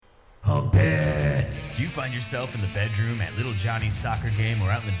Hump it. Do you find yourself in the bedroom at Little Johnny's soccer game or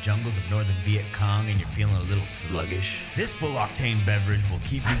out in the jungles of northern Viet Cong and you're feeling a little sluggish? This full-octane beverage will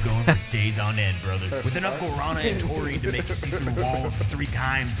keep you going for days on end, brother. With enough guarana and taurine to make you see through walls and 3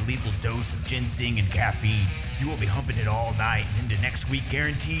 times the lethal dose of ginseng and caffeine, you will be humping it all night and into next week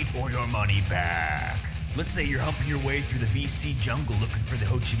guaranteed or your money back. Let's say you're humping your way through the VC jungle looking for the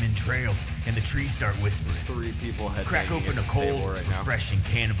Ho Chi Minh Trail and the trees start whispering. 3 people headbanging Crack open a at the cold, table right now. refreshing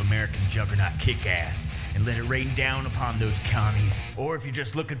can of American Juggernaut Kick-Ass and let it rain down upon those commies. Or if you're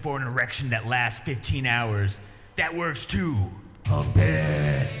just looking for an erection that lasts 15 hours, that works too. Hump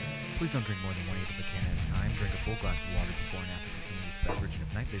it. Please don't drink more than 1/8 of a can at a time. Drink a full glass of water before and after consuming this beverage, and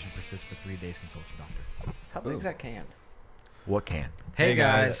if night vision persists for 3 days, consult your doctor. How big is that can? What can? Hey,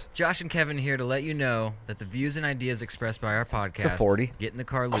 guys. Josh and Kevin here to let you know that the views and ideas expressed by our podcast, 40. Get in the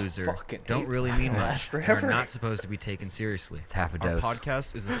Car Loser, fucking don't hate really mean last much and are forever. not supposed to be taken seriously. It's half a Our dose.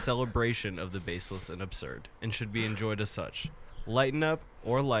 podcast is a celebration of the baseless and absurd and should be enjoyed as such. Lighten up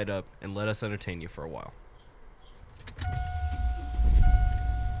or light up and let us entertain you for a while.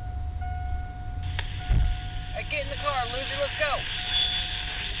 Hey, get in the car, loser, let's go!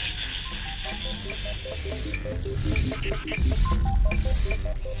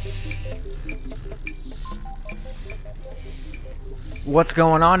 What's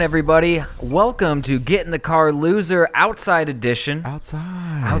going on, everybody? Welcome to Get in the Car Loser Outside Edition.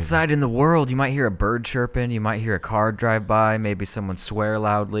 Outside in the world, you might hear a bird chirping, you might hear a car drive by, maybe someone swear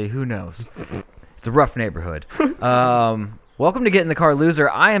loudly, who knows? It's a rough neighborhood. Welcome to Get in the Car Loser.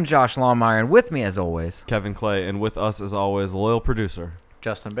 I am Josh Lawmeyer, and with me, as always... Kevin Clay, and with us as always, loyal producer.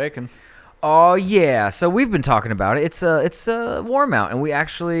 Justin Bacon. Oh, yeah. So we've been talking about it. It's warm out, and we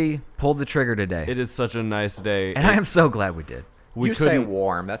actually pulled the trigger today. It is such a nice day. And I am so glad we did. You say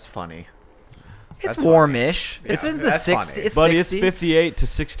warm. That's funny. It's That's warmish. It's Yeah, in the that's 60s. funny. It's Buddy, 60. it's 58 to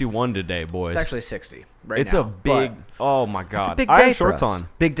 61 today, boys. It's actually 60 right It's now. a big... Oh, my God. It's a big I day have for shorts us. on.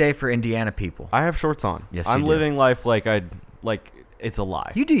 Big day for Indiana people. I have shorts on. Yes, I'm you do. living life like it's a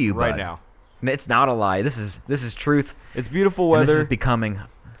lie. You do you, right bud. now. It's not a lie. This is truth. It's beautiful And weather. this is becoming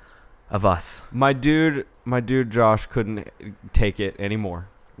of us. My dude Josh couldn't take it anymore.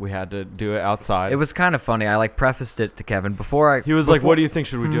 We had to do it outside. It was kind of funny. I prefaced it to Kevin before He was like, "What do you think?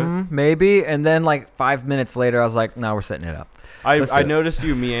 Should we do it?" Maybe. And then 5 minutes later, I was like, "No, we're setting it up." Let's do I it. noticed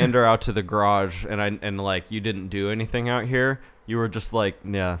you meander out to the garage, and you didn't do anything out here. You were just like,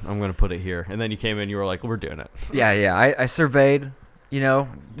 "Yeah, I'm gonna put it here," and then you came in. You were like, "We're doing it." Yeah. I surveyed. Did a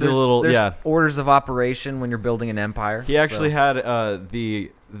There's little- yeah. orders of operation when you're building an empire. He actually had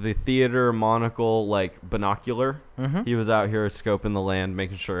the theater monocle binocular. Mhm. He was out here scoping the land,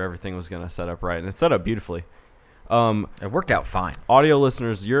 making sure everything was gonna set up right, and it set up beautifully. It worked out fine. Audio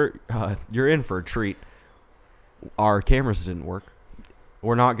listeners, you're in for a treat. Our cameras didn't work.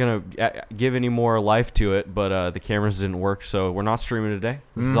 We're not gonna give any more life to it, but the cameras didn't work, so we're not streaming today.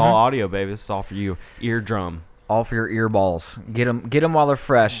 This is all audio, baby. This is all for you, eardrum. All for your earballs. Get them while they're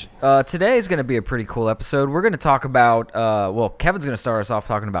fresh. Today is going to be a pretty cool episode. We're going to talk about, Kevin's going to start us off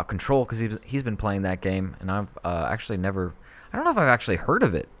talking about Control because he's been playing that game, and I've actually never, I don't know if I've actually heard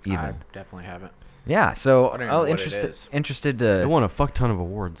of it even. I definitely haven't. Yeah, so I don't even know what it is. interested It to, won a fuck ton of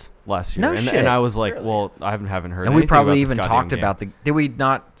awards last year. No and, shit. and I was like, Really? well, I haven't heard and we anything probably about even this talked goddamn about game. did we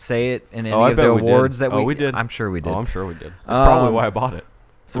not say it in any I of bet the we did. awards that we did. I'm sure we did. Oh, I'm sure we did. That's probably why I bought it.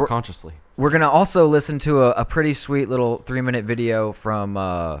 Subconsciously. We're going to also listen to a pretty sweet little 3-minute video from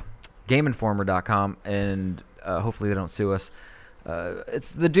GameInformer.com, and hopefully they don't sue us.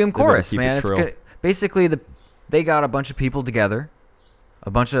 It's the Doom better chorus, keep it man. It's trill. good. Basically, they got a bunch of people together,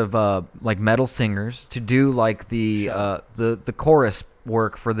 a bunch of metal singers, to do the chorus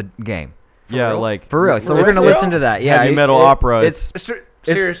work for the game. Yeah, real? For real. So we're It's going to listen to that. Yeah, heavy metal opera. It's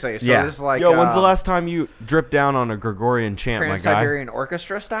Seriously, so yeah. this is like Yo, when's the last time you dripped down on a Gregorian chant, my guy? Trans-Siberian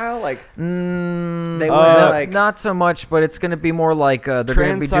Orchestra style? They no, not so much, but it's going to be more like they're going to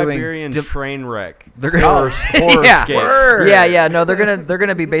be doing Trans-Siberian train wreck. They're gonna, Horror yeah. scape. Yeah. No, they're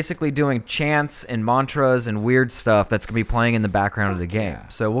gonna be basically doing chants and mantras and weird stuff that's gonna be playing in the background of the game. Yeah.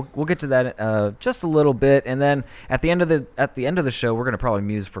 So we'll get to that just a little bit, and then at the end of the show, we're gonna probably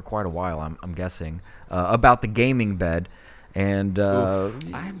muse for quite a while. I'm guessing about the gaming bed, and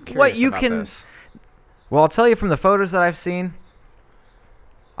I'm curious what you about can. this. Well, I'll tell you from the photos that I've seen,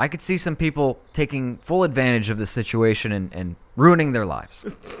 I could see some people taking full advantage of the situation and ruining their lives.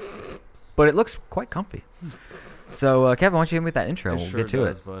 But it looks quite comfy. So, Kevin, why don't you hit me with that intro? It We'll sure get to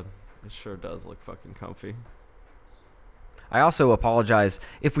does, it. bud. It sure does look fucking comfy. I also apologize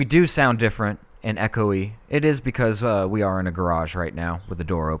if we do sound different and echoey. It is because we are in a garage right now with the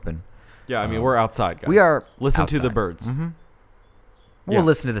door open. Yeah, I mean, we're outside, guys. We are Listen to the outside. birds. Mm-hmm. We'll Yeah.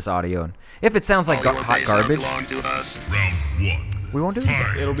 listen to this audio, and if it sounds like hot garbage, we won't do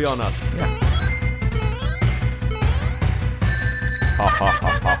it. It'll be on us. Yeah. Ha ha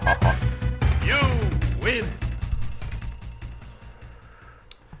ha ha ha ha. You win.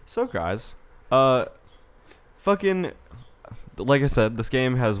 So guys, fucking, like I said, this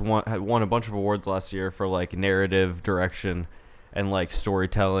game had won a bunch of awards last year for like narrative direction and like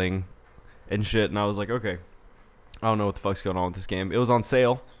storytelling and shit. And I was like, okay, I don't know what the fuck's going on with this game. It was on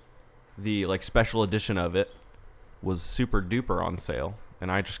sale. The like special edition of it was super duper on sale,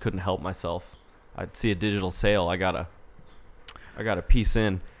 and I just couldn't help myself. I'd see a digital sale, I gotta piece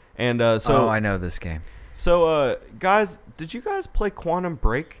in. And so Oh, I know this game. So guys, did you guys play Quantum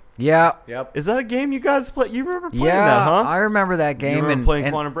Break? Yeah. Yep. Is that a game you guys play? You remember playing Yeah, that, huh? I remember that game. You remember and playing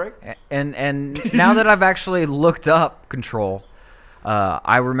and, Quantum Break? And now that I've actually looked up Control,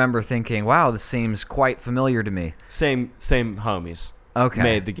 I remember thinking, wow, this seems quite familiar to me. Same homies. Okay.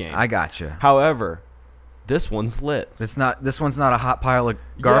 Made the game. I gotcha. However, this one's lit. This one's not a hot pile of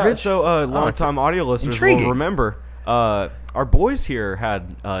garbage. Yeah, so it's long-time audio listeners intriguing. will remember our boys here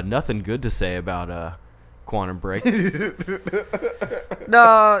had nothing good to say about Quantum Break.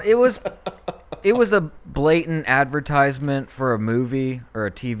 No, it was a blatant advertisement for a movie or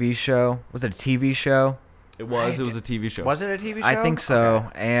a TV show. Was it a TV show? It was a TV show. Was it a TV show? I think so. Okay.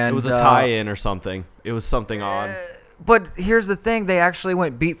 And It was a tie-in or something. It was something odd. But here's the thing: they actually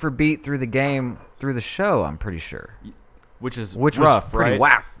went beat for beat through the game, through the show. I'm pretty sure, Which is which rough, was pretty right?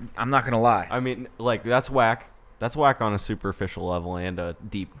 whack. I'm not gonna lie. I mean, like, that's whack. That's whack on a superficial level and a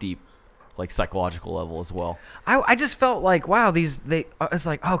deep, like, psychological level as well. I just felt like, wow, it's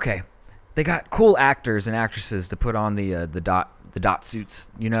like, okay, they got cool actors and actresses to put on the dot suits,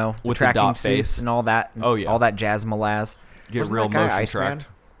 you know, With the tracking dot suits face. and all that. Oh, yeah. all that jazz malaz. Get Wasn't real that guy motion Iceman? tracked.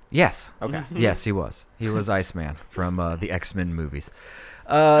 Yes. Okay. Yes, he was. He was Iceman from the X-Men movies.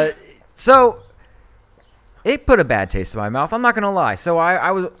 So it put a bad taste in my mouth. I'm not going to lie. So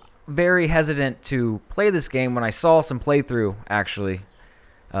I was very hesitant to play this game when I saw some playthrough, actually.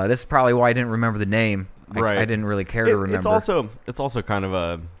 This is probably why I didn't remember the name. Right. I didn't really care to remember. It's also kind of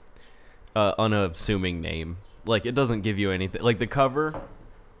a unassuming name. Like, it doesn't give you anything. Like, the cover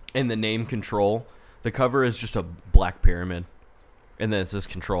and the name Control, the cover is just a black pyramid. And then it says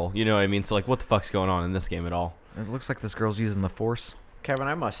Control. You know what I mean? So, like, what the fuck's going on in this game at all? It looks like this girl's using the Force. Kevin,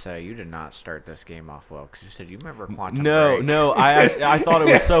 I must say, you did not start this game off well because you said you remember Quantum No, Break. no. I thought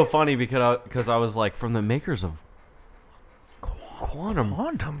it was so funny because I was like, from the makers of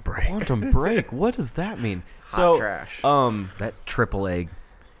Quantum Break. What does that mean? Hot trash. That AAA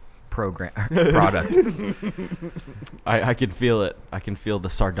product. I can feel it. I can feel the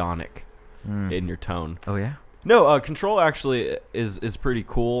sardonic in your tone. Oh yeah. No, Control actually is pretty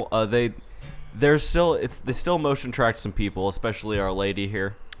cool. They still motion tracked some people, especially our lady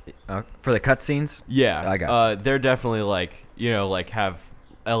here. For the cutscenes. Yeah, I got they're definitely like, you know, like have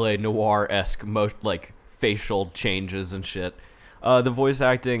L.A. Noire-esque like facial changes and shit. The voice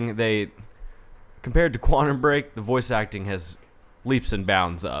acting, compared to Quantum Break, the voice acting has leaps and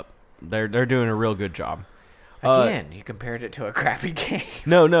bounds up. They're doing a real good job. Again, you compared it to a crappy game.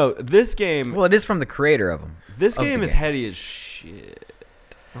 No, this game. Well, it is from the creator of them. This of game the is game. heady as shit.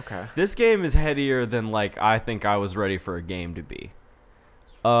 Okay. This game is headier than like I think I was ready for a game to be.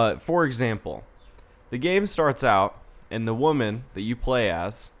 For example, the game starts out and the woman that you play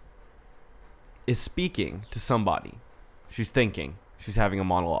as is speaking to somebody. She's thinking. She's having a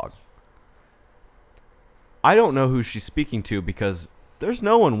monologue. I don't know who she's speaking to because there's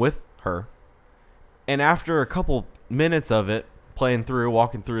no one with her. And after a couple minutes of it,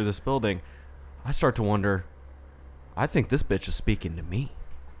 walking through this building, I start to wonder, I think this bitch is speaking to me.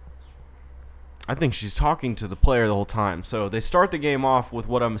 I think she's talking to the player the whole time. So they start the game off with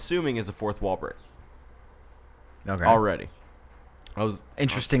what I'm assuming is a fourth wall break. Okay. Already. I was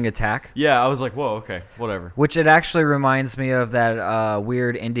Interesting attack. I was like, whoa, okay, whatever. Which it actually reminds me of that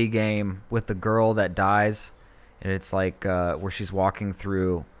weird indie game with the girl that dies, and it's like where she's walking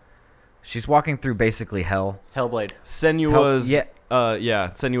through basically hell. Hellblade. Senua's yeah.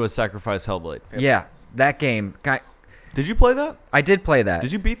 Senua's Sacrifice Hellblade. Yeah, that game. Did you play that? I did play that.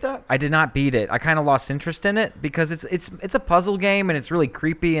 Did you beat that? I did not beat it. I kind of lost interest in it because it's a puzzle game and it's really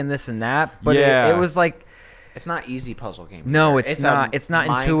creepy and this and that. But Yeah. it was like, It's not easy puzzle game. No, either. it's a not. It's not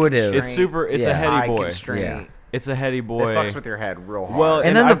mind intuitive. constraint, It's a heady eye boy. constraint. Yeah. It's a heady boy. It fucks with your head real hard. Well,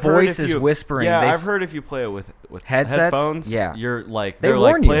 And then the I've heard voice if is you- whispering. Yeah, They I've s- heard if you play it with Headsets? headphones, Yeah. you're like They they're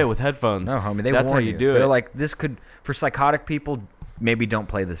warn like play you. it with headphones. No, homie, they That's warn how you do They're it. like, this could, for psychotic people, maybe don't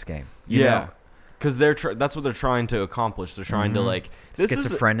play this game. You yeah, know? because that's what they're trying to accomplish. They're trying to like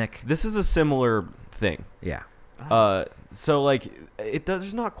Schizophrenic. This is a similar thing. Yeah. So like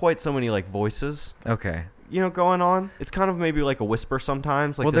there's not quite so many like voices, Okay. going on. It's kind of maybe like a whisper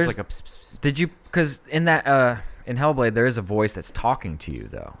sometimes. Like Well, there's there's- like a pss, pss, pss. Did you? Because in that in Hellblade, there is a voice that's talking to you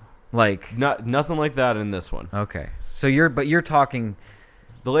though. Like. Nothing like that in this one. Okay. So you're talking.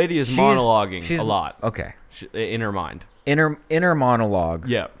 The lady is She's- monologuing she's- a lot Okay. in her mind. Inner monologue.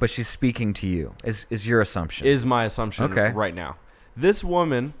 Yeah. But she's speaking to you. Is your assumption? Is my assumption Okay. right now. This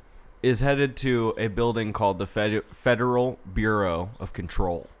woman is headed to a building called the Federal Bureau of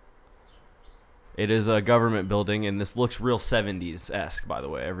Control. It is a government building, and this looks real 70s-esque, by the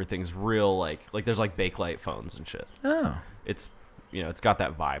way. Everything's real, like there's like Bakelite phones and shit. Oh. It's, it's got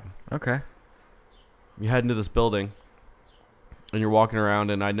that vibe. Okay. You head into this building, and you're walking around,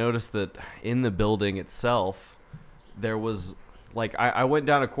 and I noticed that in the building itself, there was, like, I went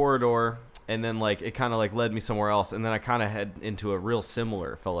down a corridor, and then, like, it kind of, like, led me somewhere else, and then I kind of head into a real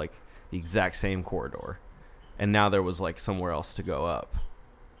similar, it felt like the exact same corridor, and now there was, like, somewhere else to go up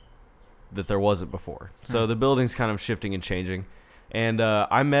that there wasn't before. So the building's kind of shifting and changing, and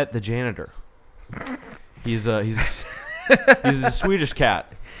I met the janitor. He's he's a Swedish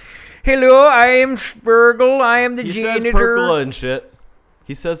cat. Hello, I am Spurgle. I am the He janitor. says pergola and shit.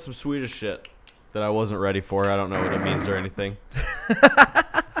 He says some Swedish shit that I wasn't ready for. I don't know what it means or anything.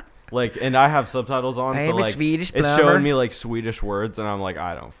 Like, and I have subtitles on, I so am a like Swedish it's plumber. showing me like Swedish words, and I'm like, I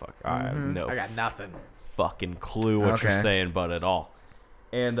have no I got nothing. fucking clue what you're Okay. saying, but at all.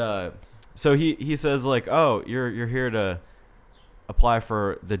 And so he says like, oh, you're here to apply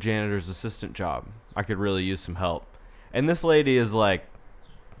for the janitor's assistant job. I could really use some help. And this lady is like,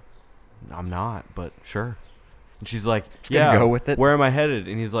 I'm not, but sure. And she's like, gonna yeah, go with it. Where am I headed?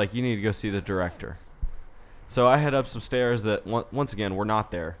 And he's like, you need to go see the director. So I head up some stairs that once again were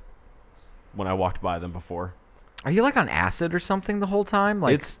not there when I walked by them before. Are you like on acid or something the whole time?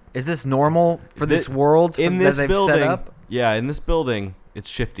 Like, It's- is this normal for this Thi- world in that this they've building, set up? yeah, in this building, it's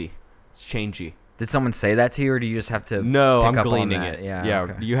shifty, it's changey. Did someone say that to you, or do you just have to? No, pick I'm up on gleaning that? it. Yeah.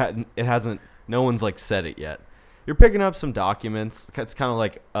 Okay. It hasn't. No one's like said it yet. You're picking up some documents. It's kind of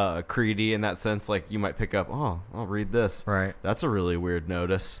like creedy in that sense. Like you might pick up. Oh, I'll read this. Right. That's a really weird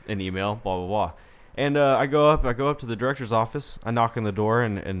notice. An email. Blah blah blah. And I go up to the director's office. I knock on the door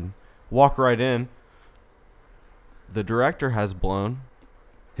and walk right in. The director has blown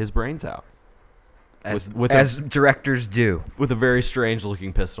his brains out As directors do. with a very strange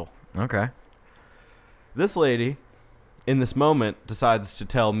looking pistol. Okay. This lady, in this moment, decides to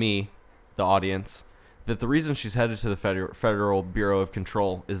tell me, the audience, that the reason she's headed to the Federal Bureau of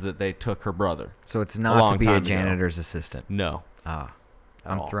Control is that they took her brother. So it's A not to long be time a ago. janitor's assistant. No. Ah,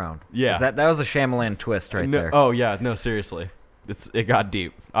 At I'm all. thrown. Yeah. That was a Shyamalan twist right No- there. Oh, yeah. No, seriously. It got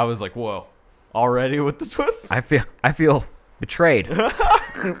deep. I was like, whoa. Already with the twist? I feel betrayed.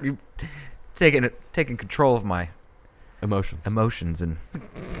 You've taken control of my Emotions. emotions and.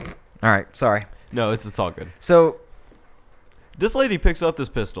 All right, sorry. No, it's all good. So This lady picks up this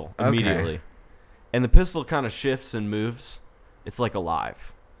pistol Okay. immediately. And the pistol kind of shifts and moves. It's like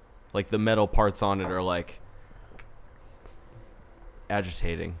alive. Like the metal parts on it are like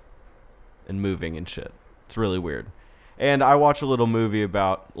agitating and moving and shit. It's really weird. And I watch a little movie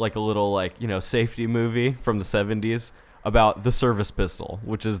about like a little like, safety movie from the 70s about the service pistol,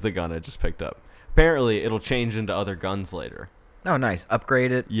 which is the gun I just picked up. Apparently, it'll change into other guns later. oh, nice.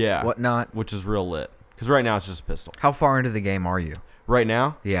 Upgrade it. Yeah. Whatnot. Which is real lit. Because right now it's just a pistol. How far into the game are you? Right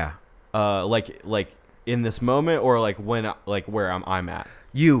now, Yeah. like in this moment or like when like where I'm at.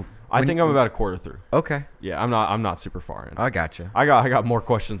 You. I think I'm about a quarter through. Okay. Yeah, I'm not super far in. I gotcha. I got more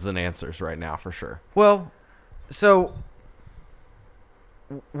questions than answers right now for sure. Well, so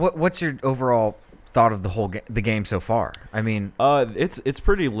what's your overall thought of the game so far? I mean, It's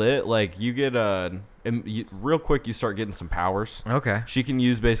pretty lit. Like you get real quick you start getting some powers. okay. She can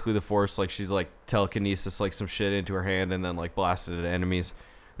use basically the force, like she's like telekinesis, like some shit into her hand and then like blast it at enemies.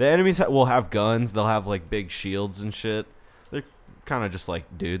 The enemies will have guns. They'll have like big shields and shit. They're kind of just like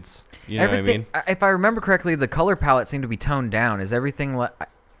dudes. You know what I mean? If I remember correctly, the color palette seemed to be toned down. Is everything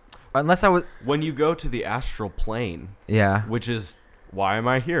unless I was When you go to the astral plane, yeah. which is why am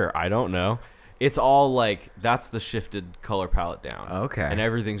I here? I don't know. It's all like that's the shifted color palette down. Okay. And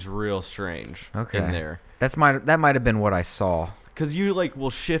everything's real strange Okay. in there. That might have been what I saw. Cuz you like will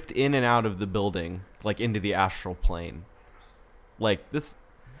shift in and out of the building like into the astral plane. Like this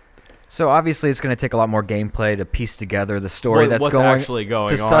So obviously, it's going to take a lot more gameplay to piece together the story what's that's actually going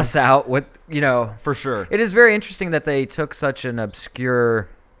to on. suss out what For sure. It is very interesting that they took such an obscure.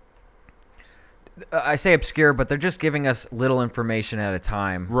 I say obscure, but they're just giving us little information at a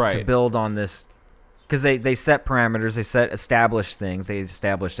time to Right. build on this because they set parameters, they set established things, they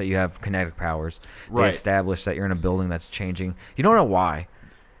establish that you have kinetic powers, they Right. establish that you're in a building that's changing. You don't know why.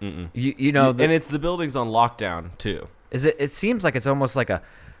 Mm-mm. You know, and it's the building's on lockdown too. it seems like it's almost like a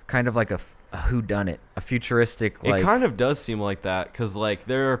kind of like a whodunit, a futuristic like It kind of does seem like that because like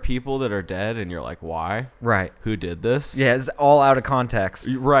there are people that are dead, and you're like, why? right. Who did this? Yeah, it's all out of context.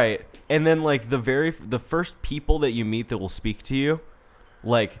 Right. And then like the first people that you meet that will speak to you,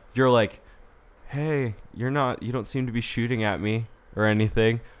 like you're like, hey, you don't seem to be shooting at me or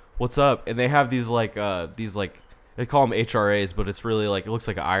anything. What's up? And they have these they call them HRAs, but it's really like it looks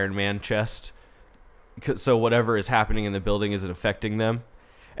like an Iron Man chest. So whatever is happening in the building isn't affecting them.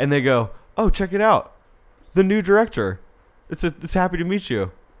 And they go, oh, check it out, the new director. It's happy to meet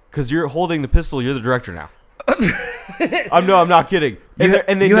you, because you're holding the pistol. You're the director now. I'm not kidding.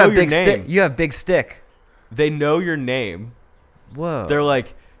 And they you know have your big name. stick. You have big stick. They know your name. Whoa. They're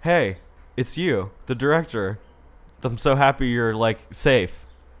like, hey, it's you, the director. I'm so happy you're like safe.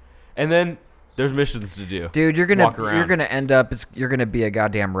 And then there's missions to do. Dude, you're Walk around. gonna end up. You're gonna be a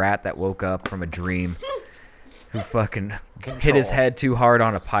goddamn rat that woke up from a dream, who fucking hit his head too hard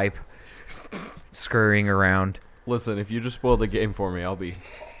on a pipe, scurrying around. Listen, if you just spoiled the game for me, I'll be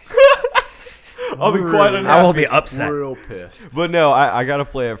quite unhappy. I will be upset. Real pissed. But no, I gotta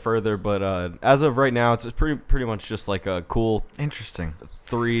play it further. But as of right now, it's pretty much just like a cool Interesting.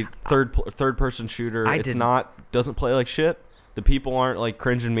 third person shooter. I It's didn't- doesn't play like shit. The people aren't like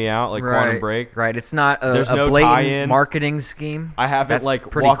cringing me out like Quantum Break. Right. It's not There's a no blatant tie-in. marketing scheme. I haven't That's like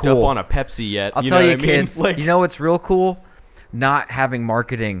pretty walked cool. up on a Pepsi yet. I'll you tell know you, what I mean? kids. Like, You know what's real cool? Not having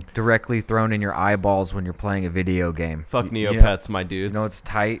marketing directly thrown in your eyeballs when you're playing a video game. fuck You know- Neopets, my dudes. You know what's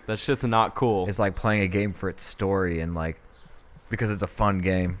tight? that shit's not cool. It's like playing a game for its story and like because it's a fun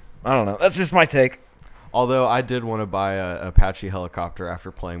game. I don't know. That's just my take. Although I did want to buy an Apache helicopter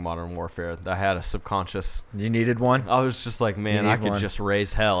after playing Modern Warfare. I had a subconscious. You needed one. I was just like, man, need I could one. just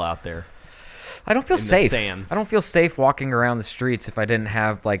raise hell out there. I don't feel in the safe. sands. I don't feel safe walking around the streets if I didn't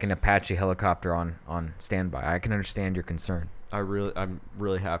have like an Apache helicopter on standby. I can understand your concern. I'm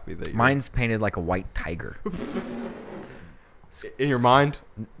really happy that you're Mine's painted like a white tiger. in your mind.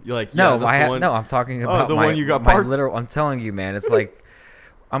 You're like, No, yeah, that's the one. no. I'm talking about the my, one you got my parked? literal. I'm telling you, man. It's like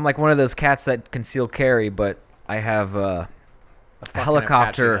I'm like one of those cats that conceal carry, but I have a fucking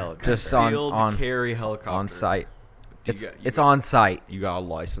helicopter, Apache helicopter. just Concealed on carry helicopter on site. You It's got- you it's got- on site. You got a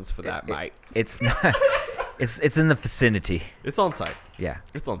license for that, mate. It's not. It's in the vicinity. It's on site. Yeah.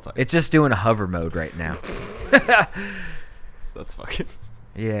 It's on site. It's just doing a hover mode right now. That's fucking.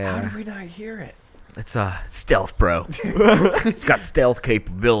 Yeah. we not hear it? It's stealth, bro. It's got stealth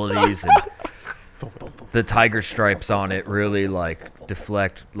capabilities, and the tiger stripes on it really like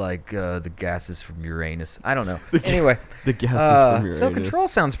deflect like the gases from Uranus. I don't know. Anyway, The gases from so Uranus. Control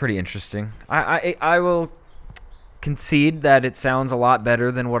sounds pretty interesting. I will concede that it sounds a lot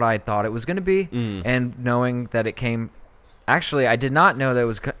better than what I thought it was going to be, and knowing that it came. Actually, I did not know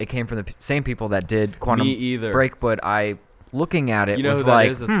that it came from the same people that did Quantum Me either. Break, but looking at it You know was who that like,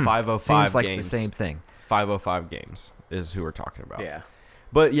 is? It's 505 seems like Games. the same thing. 505 Games is who we're talking about. Yeah.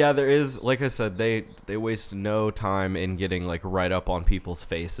 But yeah, there is, like I said, they waste no time in getting like right up on people's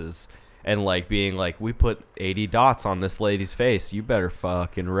faces and like being like, we put 80 dots on this lady's face. You better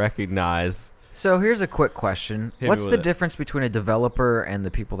fucking recognize. So here's a quick question. Hit me What's with the it. difference between a developer and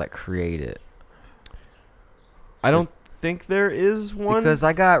the people that create it? I don't think there is one. Because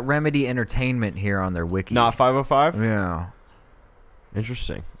I got Remedy Entertainment here on their wiki. Not 505? Yeah.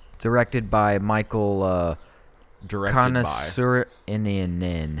 Interesting. Directed by Michael Directed by.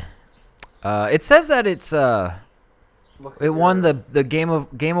 Kanasurininen. It says that it's it won the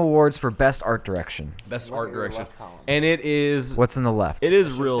Game Awards for Best Art Direction. Best art direction. And it is What's in the left? it is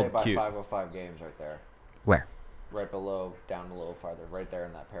real cute. 505 Games right there. Where? Right below, down a little farther, right there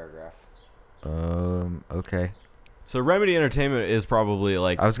in that paragraph. Okay. So Remedy Entertainment is probably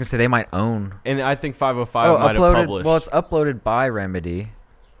like, I was gonna say they might own. and I think 505 might have uploaded. published. Well, it's uploaded by Remedy.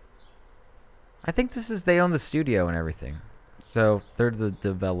 I think they own the studio and everything, so they're the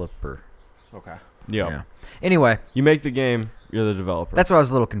developer. Okay. yeah. Anyway, You make the game, you're the developer. that's why I was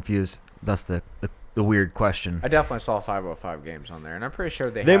a little confused. That's the weird question. I definitely saw 505 Games on there, and I'm pretty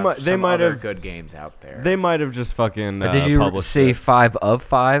sure they They have might other have- good games out there. They might have just fucking Did you published see it. 5 of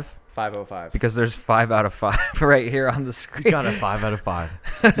 5? 505. Because there's 5 out of 5 right here on the screen. Got a 5 out of 5.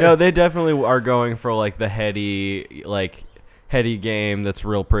 No, they definitely are going for like the heady game that's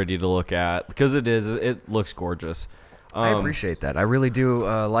real pretty to look at, because it looks gorgeous. I appreciate that. I really do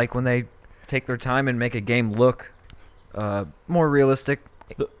like when they take their time and make a game look more realistic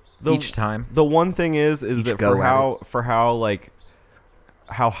each time. The one thing is Each that go at for how like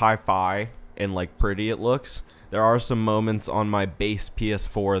how hi-fi and like pretty it looks, there are some moments on my base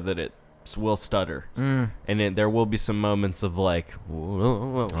PS4 that it will stutter, and there will be some moments of like,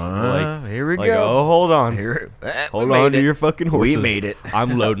 here we like, go. oh, hold on, hold we on made to it. your fucking horses. We made it.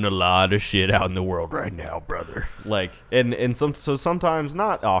 I'm loading a lot of shit out in the world right now, brother. Like, and sometimes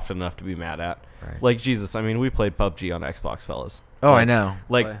not often enough to be mad at. Right. Like, Jesus, I mean, we played PUBG on Xbox, fellas. Oh, Like- I know.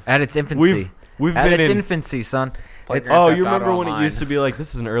 Like, At its infancy. we've At been its in. infancy, son. Like It's, Oh, Grand you Theft Auto remember when it Online. used to be like,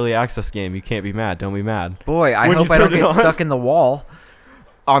 this is an early access game. You can't be mad. Don't be mad. boy, I when hope you I don't turn it get on- stuck in the wall.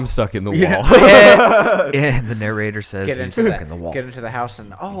 I'm stuck in the You wall. know? Yeah, the narrator says Get he's into stuck in the wall. Get into the house and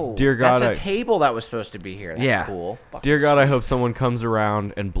Dear God, that's a table that was supposed to be here. That's Yeah. cool. Fucking Dear God, I sweet. hope someone comes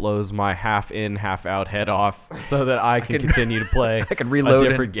around and blows my half in, half out head off so that I can continue to play I can reload a it.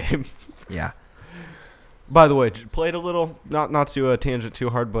 different game. Yeah. By the way, played a little, not to tangent too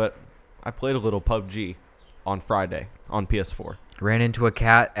hard, but I played a little PUBG on Friday on PS4. Ran into a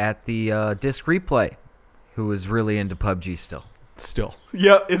cat at the disc replay who was really into PUBG still. Still.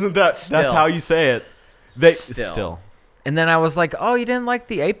 Yeah, isn't that, that's Still. how you say it. They Still. still. And then I was like, oh, you didn't like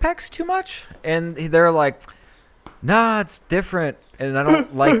the Apex too much? And they're like, nah, it's different. And I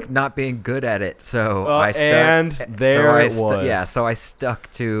don't like not being good at it. So I stuck. and there it was. Yeah, so I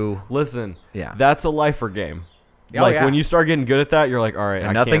stuck to, Listen, yeah. that's a lifer game. Oh, Like, yeah. when you start getting good at that, you're like, all right, And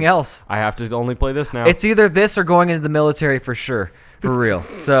I nothing can't- else. I have to only play this now. It's either this or going into the military for sure. For real.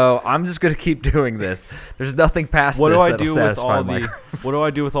 So I'm just going to keep doing this. There's nothing past what this do I that'll do with satisfy all my- the what do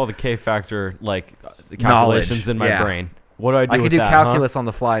I do with all the K factor like calculations Knowledge, in my yeah. brain? What do I do I with can do that, huh? calculus on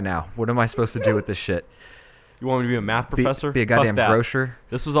the fly now. What am I supposed to do with this shit? You want me to be a math professor? Be a Fuck goddamn that. grocer?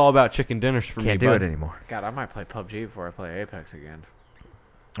 This was all about chicken dinners for me. Can't do bud. it anymore. God, I might play PUBG before I play Apex again.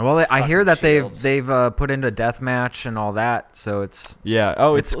 Well, I hear Fucking that shields. they've put into deathmatch and all that, so it's Yeah.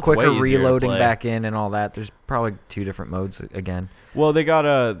 Oh, it's way quicker easier to reloading play. back in and all that. There's probably 2 different modes again. Well, they got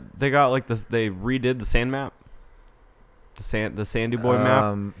like this. They redid the sand map. The Sandy Boy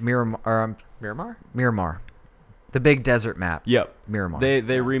map. Miramar, Miramar, the big desert map. Yep. Miramar. They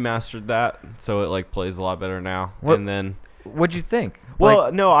remastered that, so it like plays a lot better now. What- And then, What'd you think? well,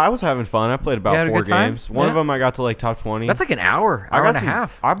 Like, no, I was having fun. I played You had about a 4 good time? games. One of Yeah. them I got to like top 20. that's like an hour I and got a some,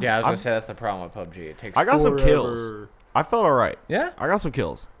 half. Yeah, I was gonna say that's the problem with PUBG. It takes. I got some kills. forever. I felt all right. Yeah. I got some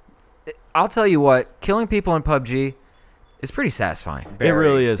kills. I'll tell you what, killing people in PUBG is pretty satisfying. It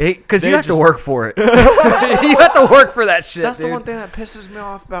really is. Because They you have to just- work for it. You have to work for that shit. That's the dude. one thing that pisses me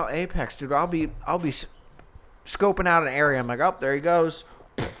off about Apex, dude. I'll be scoping out an area. I'm like, oh, there he goes.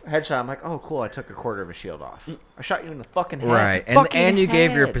 Headshot. I'm like, oh, cool. I took a quarter of a shield off. I shot you in the fucking head. Right, Fucking and you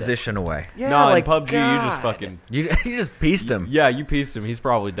gave your head. position away. Yeah, no, like, in PUBG you just God. fucking You just pieced him. yeah, you pieced him. He's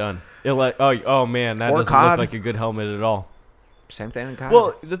probably done. It like oh man, that Or doesn't COD. look like a good helmet at all. Same thing in COD.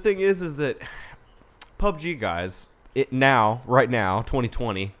 Well, the thing is that PUBG guys, right now,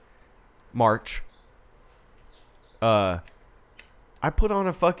 2020, March. I put on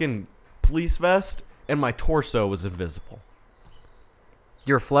a fucking police vest and my torso was invisible.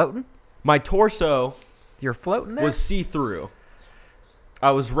 You're floating. My torso You're floating there. was see-through.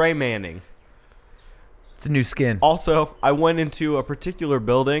 I was Raymanning. It's a new skin. Also, I went into a particular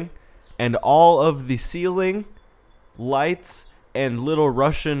building, and all of the ceiling lights and little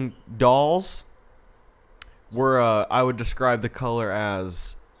Russian dolls were, I would describe the color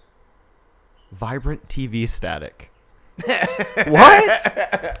as vibrant TV static.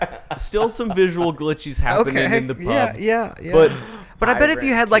 What? Still some visual glitches happening in the pub. Yeah. But I bet if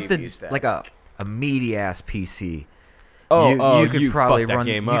you had like Vibrant the TV static. like a meaty ass PC, Oh, you could you probably fucked that run.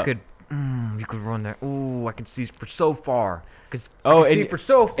 game you up. you could run that. Ooh, I can see for so far. Cause Oh, I can see and, for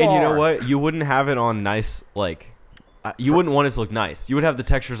so far. and you know what? You wouldn't have it on nice, like, you wouldn't want it to look nice. You would have the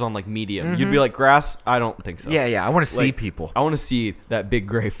textures on, like, medium. You'd be like, grass? I don't think so. Yeah. I want to see Like, people. I want to see that big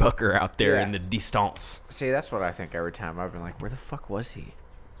gray fucker out there Yeah. in the distance. see, that's what I think every time. I've been like, where the fuck was he? He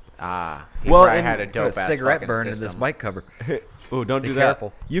Well, probably and- had a Got dope a ass cigarette fucking burn in this system. mic cover. Oh, don't Be do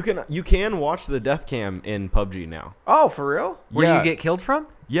careful. that. You can watch the death cam in PUBG now. Oh, for real? Where Yeah. you get killed from?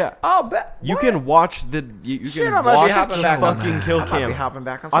 Yeah. Oh, bet. You what? can watch the you Shit, can I might be watch hopping the back on fucking that. kill I might be cam. hopping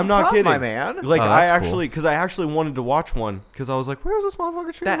back on some I'm not pub, kidding, my man. Like Oh, I that's actually, because I actually wanted to watch one because I was like, where's this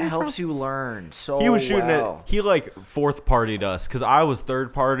motherfucker shooting That me helps from? you learn so He was shooting well. it. He like fourth partied us because I was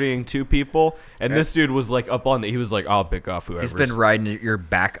third partying 2 people, and this dude was like up on it. He was like, I'll pick off whoever. He's been riding your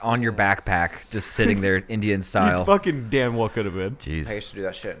back on your backpack, just sitting there Indian style. Fucking damn well could have been. I Jeez. used to do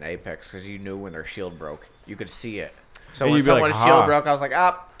that shit in Apex because you knew when their shield broke. You could see it. So And when you'd be like, someone's shield "Ha." broke, I was like,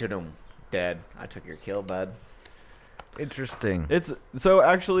 ah, doo-doom, dead. I took your kill, bud. Interesting. It's so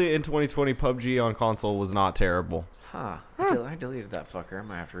actually in 2020, PUBG on console was not terrible. Huh. I deleted that fucker. I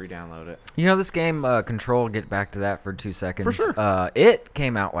might have to re-download it. You know, this game, Control, get back to that for 2 seconds. For sure. It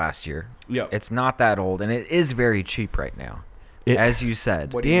came out last year. Yep. It's not that old, and it is very cheap right now. As you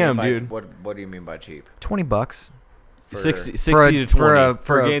said. What do you mean Damn, by- dude. What do you mean by cheap? $20. 60 For a, to 20 for a, for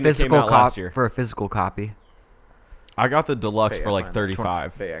for a a game that came physical out last year. for a physical copy. I got the deluxe Bet for I like find that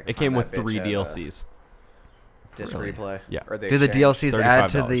 35. Bet I can It came find with that 3 bitch at, DLCs. Disc Really? replay. Yeah. Or they Do the exchange? DLCs add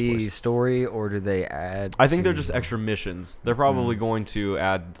to $35, the boys. story, or do they add? I think they're to- just extra missions. They're probably going to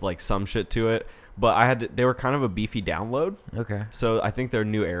add like some shit to it, but they were kind of a beefy download, Okay. so I think they're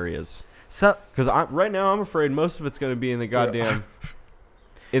new areas. So Because right now I'm afraid most of it's going to be in the goddamn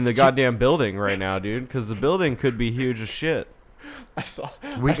building right now, dude. Because the building could be huge as shit. I saw.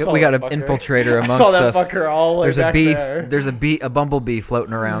 we I saw got an that fucker. infiltrator I amongst saw that us. fucker all the way There's a back bee. there. There's a bumblebee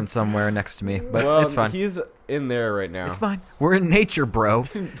floating around somewhere next to me, but Well, it's fine. He's in there right now. It's fine. We're in nature, bro.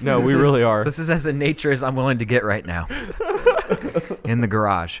 No, This we is- really are. This is as in nature as I'm willing to get right now. In the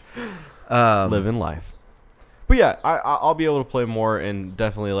garage. Living life. But yeah, I'll be able to play more and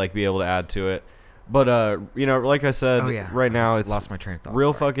definitely like be able to add to it. But you know, like I said, Oh yeah. right now it's lost my train of thought.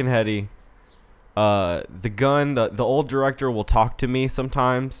 real sorry. fucking heady. The gun, the old director will talk to me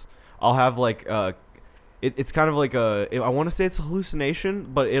sometimes. I'll have like it's kind of like I want to say it's a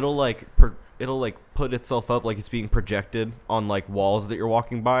hallucination, but it'll like put itself up like it's being projected on like walls that you're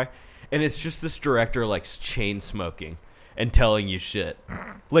walking by, and it's just this director like chain smoking and telling you shit.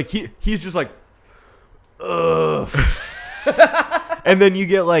 Like he's just like, ugh. And then you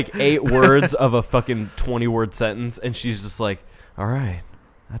get like 8 words of a fucking 20-word sentence, and she's just like, all right,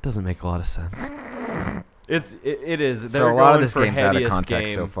 that doesn't make a lot of sense. It is. So They're a lot of going this for game's out of headiest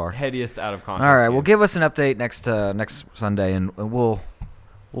context so game, far. Headiest out of context. All right, well, game. give us an update next Sunday, and we'll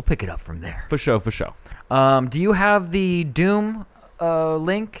pick it up from there. For sure, for sure. Do you have the Doom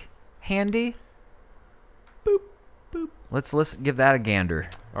link handy? Boop, boop. Let's give that a gander.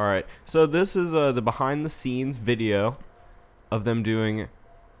 All right. So this is the behind-the-scenes video of them doing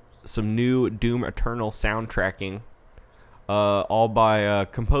some new Doom Eternal soundtracking, all by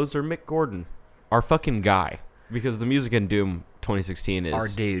composer Mick Gordon, our fucking guy, because the music in Doom 2016 Our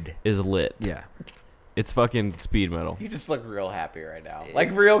dude. is lit. Yeah. It's fucking speed metal. You just look real happy right now.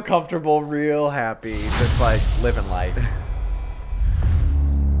 Like real comfortable, real happy. Just like living life.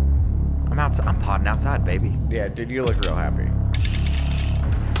 I'm outside. I'm podding outside, baby. Yeah, dude, you look real happy.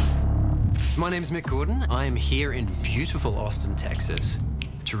 My name's Mick Gordon. I am here in beautiful Austin, Texas,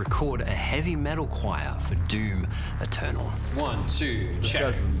 to record a heavy metal choir for Doom Eternal. 1, 2,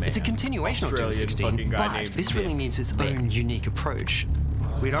 check. It's a continuation of Doom Australian 16, fucking guy but named this really Mick. needs its own unique approach.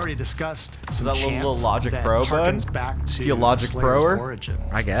 We'd already discussed some that little chants Logic that Pro, bud? harkens back Is to he a Logic Slayer's Proer? origins.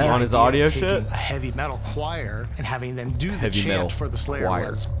 I guess. The On his idea of audio taking shit? A heavy metal choir and having them do the Heavy metal chant for the Slayer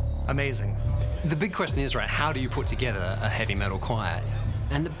choir. was amazing. The big question is, right, how do you put together a heavy metal choir?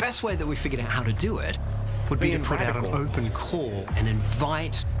 And the best way that we figured out how to do it would be to being put out an radical. open call and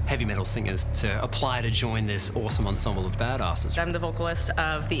invite heavy metal singers to apply to join this awesome ensemble of badasses. I'm the vocalist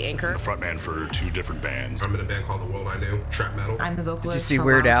of The Anchor. Frontman for 2 different bands. I'm in a band called The World I Knew, trap metal. I'm the vocalist see for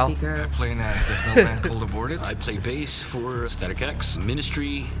Weird Al? Loudspeaker. Play in a death metal band called Aborted. I play bass for Static X,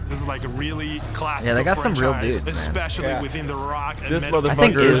 Ministry. This is like a really classic. Yeah, they got some real dudes, man. especially within the rock and This metal. motherfucker I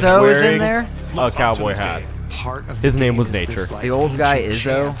think is Izzo is in wearing there. a cowboy hat. Part of His the name game was is this, Nature. like, The old guy,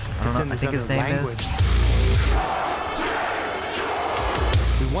 ancient Izzo? chant I don't that's know, in I this think his other name is. language.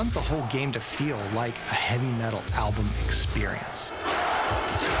 We want the whole game to feel like a heavy metal album experience.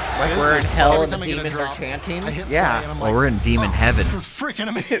 Like we're in hell Every and the time I get a demons are drop, chanting. I hit play Yeah. and I'm Well, like, we're in demon "Oh, heaven." This is freaking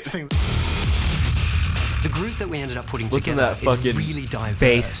amazing. The group that we ended up putting Listen to together that fucking is really diverse.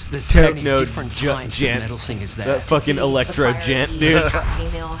 bass, There's so many techno different types gent. of metal singers there. That fucking electro gent, dude. Half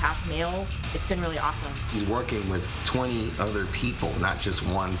female, half male. It's been really awesome. He's working with 20 other people, not just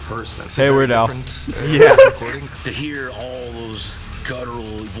one person. Hey, Weird Al. Yeah. Recording. To hear all those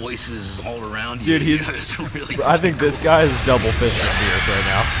guttural voices all around you. Dude, he's. it's really I think this guy is double fisting beers right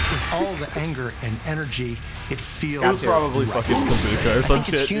now. With all the anger and energy, it feels It was probably right. fucking kombucha or some I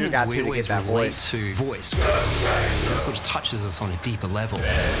think as shit, dude. humans, Got we to get always that relate voice. to voice. So it sort of touches us on a deeper level.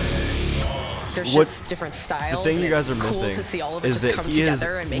 There's What- just different styles. The thing and you guys are it's cool missing to see all of it is just that come he is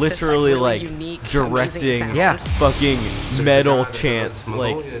together and make literally this, like really unique, directing amazing Yeah. sound. fucking metal chants.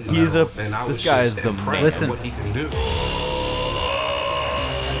 Like he's a. This guy is the man. Listen. Everything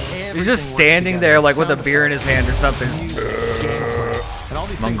He's just works standing together. there like with a Sound beer in his hand or something. music, gameplay, and all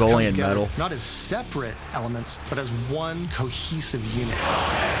these things come Mongolian together, metal. not as separate elements, but as one cohesive unit.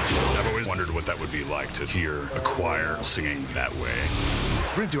 I've always wondered what that would be like to hear a choir singing that way.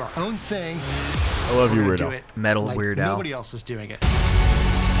 We're gonna do our own thing. I love We're you, gonna Weird do Al. it Metal like Weird Al. Nobody else is doing it.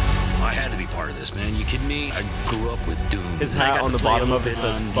 I had to be part of this, man. You kidding me? I grew up with Doom. His And I hat got on to the play a bottom little of it bit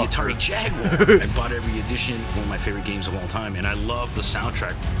says, on the "Fuck Atari her." Jaguar. I bought every edition. One of my favorite games of all time, and I love the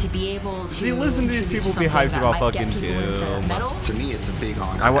soundtrack. To be able to See, listen to these introduce people be something hyped that about might get fucking people into Doom. metal. To me, it's a big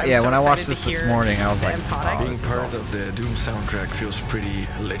honor. Yeah, so when I watched excited to this hear morning, I was the like, end product. Being This is part awesome. of the Doom soundtrack feels pretty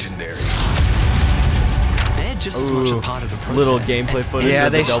legendary. They're just as much a part of the process. Little gameplay as footage yeah,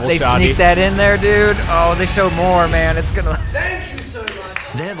 of they the double they shoddy. sneak that in there, dude. Oh, they show more, man. It's gonna.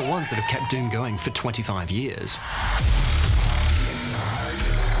 They're the ones that have kept Doom going for 25 years.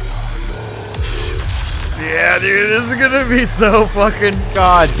 Yeah, dude, this is gonna be so fucking.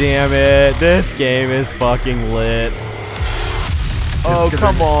 God damn it. This game is fucking lit. Oh,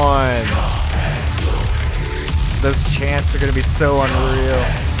 come on. Those chants are gonna be so unreal.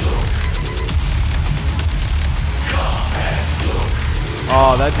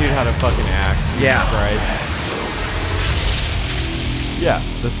 Oh, that dude had a fucking axe. Jesus Yeah. Christ. Yeah,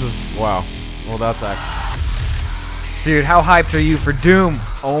 this is, wow. Well, that's actually. Dude, how hyped are you for Doom?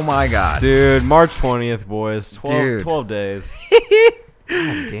 Oh my god. Dude, March 20th, boys. 12, Dude. 12 days. God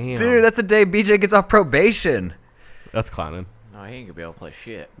damn. Dude, that's a day BJ gets off probation. That's clowning. No, he ain't gonna be able to play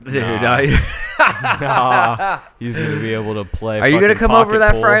shit. Dude, Nah. He's going to be able to play. are you gonna fucking come over pocket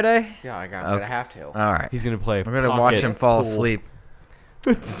that pool. Friday? Yeah, I'm Okay. gonna have to. All right. He's going to play. I'm gonna pocket watch him fall pool. asleep.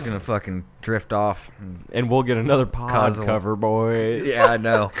 He's gonna fucking drift off. And we'll get another pod Cause- cover, boys. Yeah, I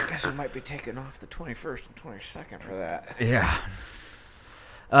know. Guess we might be taking off the 21st and 22nd for that. Yeah.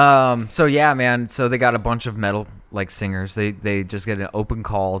 So yeah, man. So they got a bunch of metal like singers. They just get an open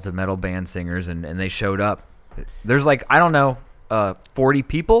call to metal band singers, and they showed up. There's like, I don't know, 40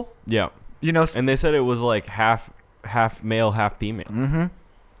 people. Yeah. You know, And they said it was like half male, half female. Mm-hmm.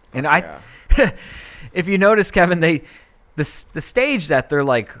 And if you notice, Kevin, the stage that they're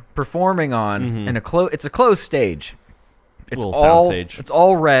like performing on in it's a closed stage. It's Little all soundstage. it's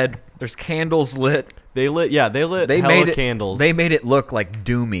all red. There's candles lit. They lit hella made it, candles. They made it look like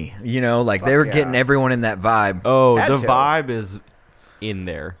doomy, you know, like they were getting everyone in that vibe. Oh, Had the to. vibe is in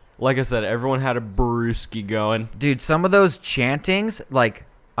there. Like I said, everyone had a brewski going. Dude, some of those chantings, like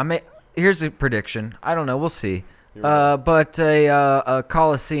here's a prediction. I don't know, we'll see. But a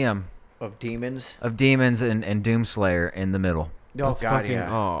Coliseum Of demons. of demons and Doomslayer in the middle. Oh, That's God, fucking,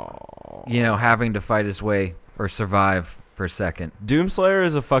 yeah. oh. You know, having to fight his way or survive for a second. Doomslayer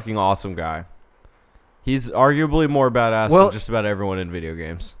is a fucking awesome guy. He's arguably more badass Well- than just about everyone in video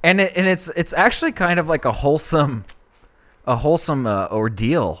games. And it's actually kind of like a wholesome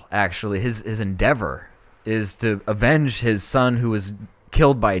ordeal. Actually, his endeavor is to avenge his son who was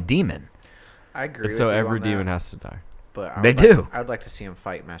killed by a demon. I agree. And with so you every on demon that, has to die. but They do. I would like to see him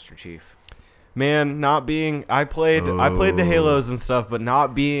fight Master Chief. Man, not being I played the Halos and stuff, but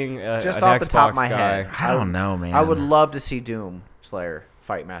not being Just an off Xbox the top of my guy. head, I don't know, man. I would love to see Doom Slayer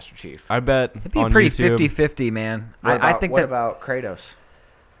fight Master Chief. I bet It'd be on pretty YouTube, 50-50, man. What I about, think what that about Kratos?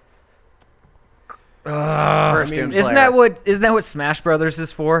 Isn't Doom isn't Slayer. that what Smash Brothers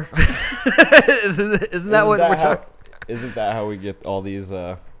is for? isn't that what we're talking? Isn't that how we get all these?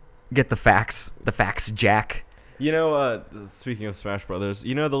 Get the facts, Jack. You know, speaking of Smash Brothers,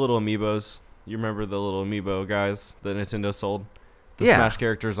 you know the little amiibos. You remember the little amiibo guys that Nintendo sold? The Yeah. Smash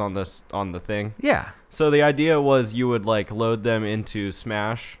characters on the thing. Yeah. So the idea was you would like load them into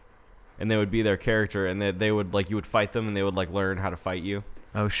Smash, and they would be their character, and they would like you would fight them, and they would like learn how to fight you.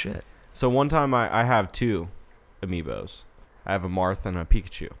 Oh shit. So one time I have two amiibos. I have a Marth and a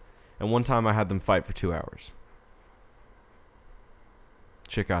Pikachu, and one time I had them fight for 2 hours.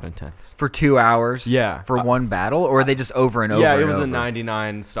 Shit got intense. For 2 hours. Yeah. For one battle, or are they just over and over? Yeah, it and was a over?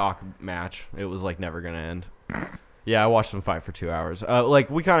 99 stock match. It was like never gonna end. Yeah, I watched them fight for 2 hours. Like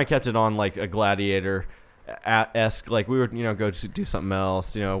we kind of kept it on like a gladiator esque. Like we would, go do something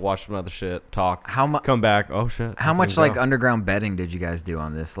else. Watch some other shit, talk, come back. Oh shit! How I much couldn't like go. underground betting did you guys do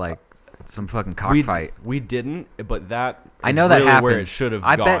on this? Like some fucking cockfight. We didn't, but that I is know that really happens. where it should have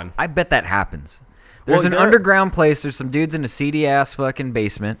I gone. bet that happens. There's Well, an there- underground place. There's some dudes in a seedy ass fucking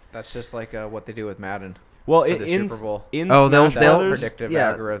basement. That's just like what they do with Madden. Well, for in- the in- Super Bowl. in Oh, they'll- Smash they'll- Brothers, predictive yeah.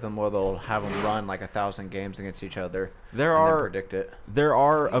 algorithm where they'll have them run like 1,000 games against each other. There and then are predict it. There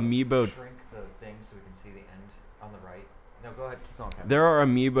are amiibo. Shrink the thing so we can see the end on the right. No, go ahead. Keep going. There are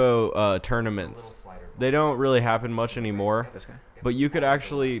amiibo tournaments. They don't really happen much anymore. This guy? But you could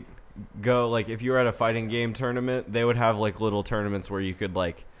actually go like if you were at a fighting game tournament, they would have like little tournaments where you could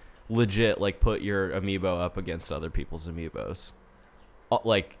like legit like put your amiibo up against other people's amiibos.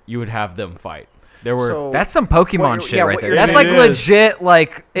 Like you would have them fight. There were So- That's some What Pokemon you're- shit yeah, right what there. you're That's saying like is- legit.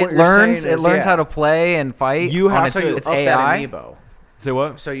 Like What it you're learns. saying It is, learns yeah. how to play and fight. You have on to- its up AI. that amiibo. Say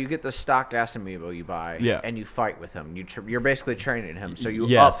what? So you get the stock ass amiibo you buy, Yeah. and you fight with him. You're basically training him, so you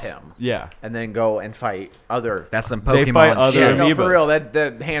Yes. up him, Yeah. and then go and fight other. That's some They Pokemon fight other shit. No, for amiibos. real.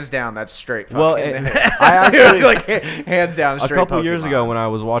 That hands down, that's straight. Well, fucking- I actually like hands down. a Straight couple years Pokemon. ago when I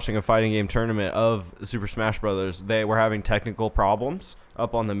was watching a fighting game tournament of Super Smash Brothers, they were having technical problems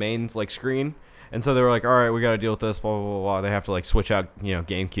up on the main screen, and so they were like, "All right, we got to deal with this." Blah blah blah blah. They have to switch out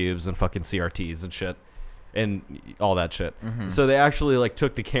GameCubes and fucking CRTs and shit, and all that shit. So they actually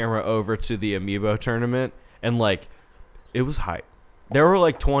took the camera over to the Amiibo tournament, and it was hype. There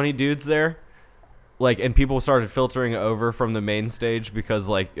were 20 dudes there. And people started filtering over from the main stage because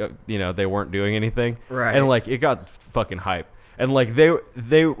they weren't doing anything. Right. And it got fucking hype. And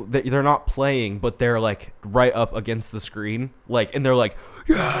they're not playing, but they're right up against the screen. And they're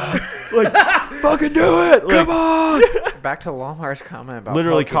yeah, fucking do it. Come on. Back to Lamar's comment about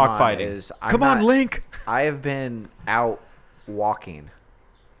Literally Pokemon cockfighting. is, Come on, Link. I have been out walking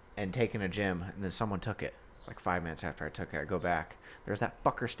and taking a gym, and then someone took it. 5 minutes after I took it, I go back. There's that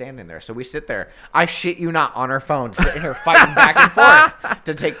fucker standing there. So we sit there. I shit you not, on our phone, sitting here fighting back and forth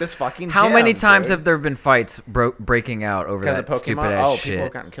to take this fucking How gym, many times dude. have there been fights breaking out over Because that of Pokemon? stupid ass People shit?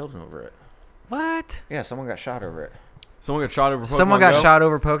 have gotten killed over it. What? Yeah, someone got shot over it. Someone got shot over Pokemon Someone got Go? shot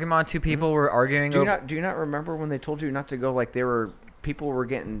over Pokemon. Two people were arguing over. Do you not remember when they told you not to go? People were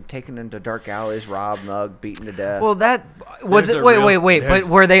getting taken into dark alleys, robbed, mugged, beaten to death. Well, that was There's it. a Wait, real- wait. there's- But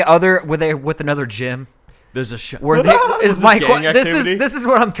were they with another gym? There's a shot. Were they? Is my gang activity? this is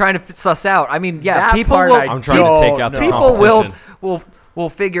what I'm trying to suss out. I mean, yeah, That people part will. I'm trying to take out the people competition. will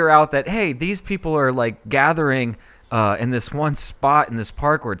figure out that, hey, these people are gathering in this one spot in this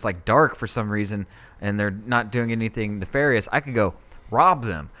park where it's dark for some reason, and they're not doing anything nefarious. I could go rob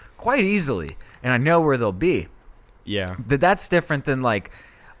them quite easily, and I know where they'll be. Yeah. That's different than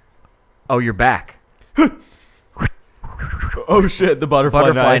oh, you're back. Oh shit! The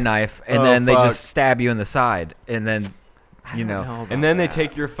butterfly knife, and Oh, then they fuck. just stab you in the side, and then And then they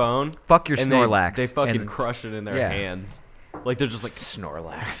take your phone. Fuck your and Snorlax. They fucking and- crush it in their yeah. hands. They're just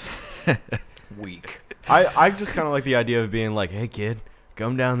Snorlax. Weak. I just kind of like the idea of being hey kid,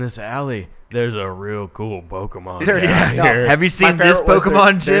 come down this alley. There's a real cool Pokemon down here. Have you seen this favorite was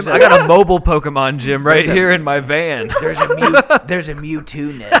Pokemon there's gym? a- I got a mobile Pokemon gym right There's a- here in my van. There's a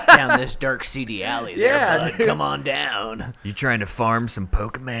Mewtwo nest down this dark, seedy alley. Yeah, there, bud. Come on down. You trying to farm some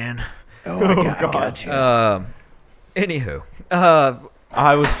Pokemon? Oh my God. Anywho,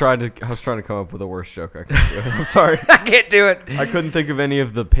 I was trying to come up with a worse joke I could do. I'm sorry. I can't do it. I couldn't think of any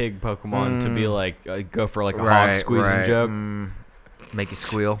of the pig Pokemon to be go for a hog squeezing joke. Make you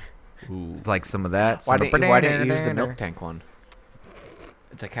squeal. It's like some of that. Why some didn't you use the milk tank one?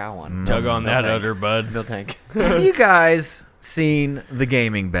 It's a cow one. Tug on Milk that tank. udder, bud. Milk tank. Have you guys seen the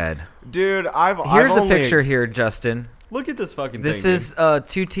gaming bed? Dude, Here's a picture here, Justin. Look at this fucking This thing. is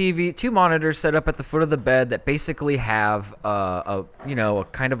two monitors set up at the foot of the bed that basically have a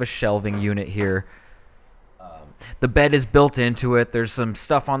kind of a shelving unit here. The bed is built into it. There's some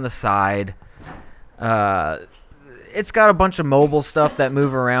stuff on the side. It's got a bunch of mobile stuff that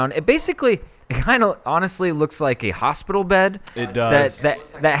move around. It kind of honestly looks like a hospital bed. It does.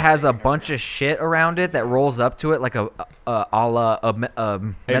 That has a bunch of shit around it that rolls up to it like a la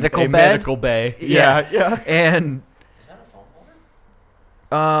medical a bed. medical bay. Yeah. And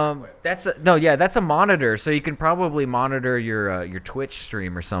that's a monitor, so you can probably monitor your Twitch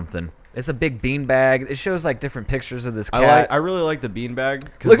stream or something. It's a big beanbag. It shows different pictures of this cat. I really like the beanbag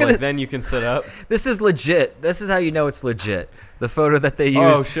Look because at this. then you can sit up. This is legit. This is how you know it's legit. The photo that they use.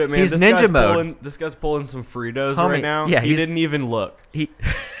 Oh shit, man! He's this ninja guy's mode. This guy's pulling some Fritos Homie, right now. yeah, he he's- didn't even look.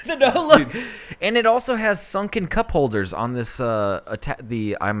 No, look. And it also has sunken cup holders on this.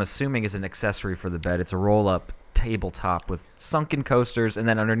 I'm assuming is an accessory for the bed. It's a roll-up tabletop with sunken coasters, and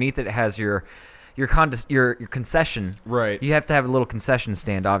then underneath it has your concession. Right. You have to have a little concession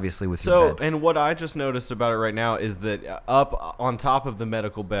stand, obviously, with So, your bed. and what I just noticed about it right now is that up on top of the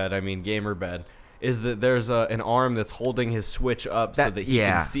medical bed, gamer bed, is that there's an arm that's holding his Switch up so that he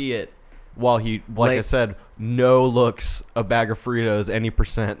can see it while he, like I said, no looks a bag of Fritos, any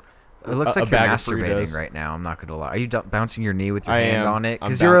percent. It looks a like you're bag of masturbating Fritos. right now. I'm not gonna lie. Are you bouncing your knee with your I hand am. on it? I'm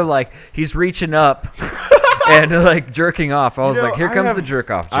Because you're he's reaching up and jerking off. I was like, here comes the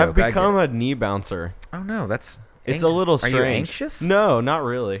jerk off joke. I've I get become it. a knee bouncer. Oh no, that's It's a little Are strange. you anxious? No, not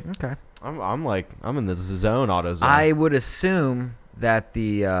really. Okay. I'm in the zone, auto zone. I would assume that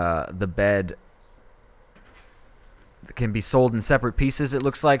the bed can be sold in separate pieces. It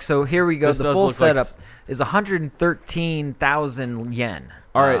looks like. So here we go. This The does full look like setup is 113,000 yen.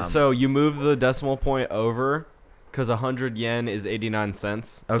 All right, so you move the decimal point over because 100 yen is 89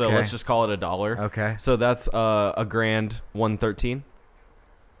 cents. So Okay. let's just call it $1. Okay. So that's a grand 113.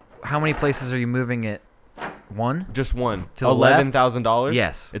 how many places are you moving it? One? Just one. To the left? $11,000?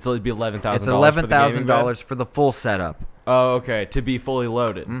 Yes. It'd be $11,000. It's $11,000 for the full setup. Oh, okay. To be fully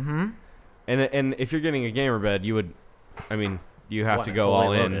loaded. Mm-hmm. And if you're getting a gamer bed, you would, I mean, you have Want to it go fully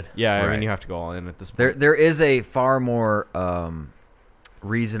all in. loaded. Yeah, I Right. mean, you have to go all in at this point. There is a far more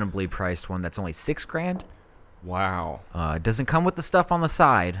reasonably priced one that's only $6,000. Wow. It doesn't come with the stuff on the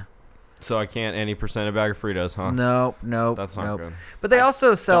side. So I can't any percent a bag of Fritos, huh? No, That's not good. But they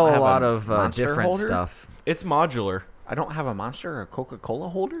also sell have a a lot of Monster different holder? stuff. It's modular. I don't have a Monster or a Coca-Cola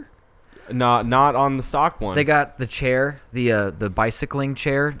holder. Not on the stock one. They got the chair, the bicycling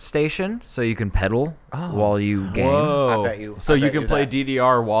chair station, so you can pedal while you game. Whoa. I bet you- So I you bet can you play that-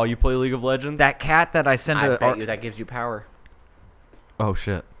 DDR while you play League of Legends? That cat that I sent I a bet you that gives you power. Oh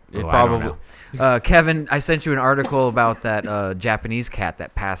shit. It Oh, I probably don't know. Kevin, I sent you an article about that Japanese cat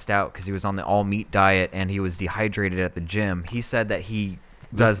that passed out because he was on the all meat diet and he was dehydrated at the gym. He said that he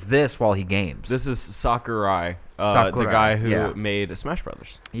does this while he games. This is Sakurai, the Sakurai, guy who yeah. made Smash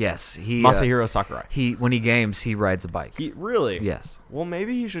Brothers. Yes, he Masahiro Sakurai. He when he games, he rides a bike. He really? Yes. Well,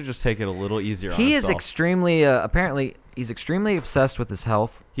 maybe he should just take it a little easier on He is himself. extremely apparently he's extremely obsessed with his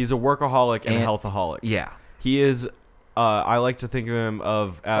health. He's a workaholic and a And- healthaholic. Yeah. He is. I like to think of him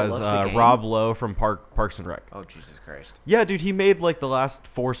as loves the game? Rob Lowe from Parks and Rec. Oh Jesus Christ! Yeah, dude, he made like the last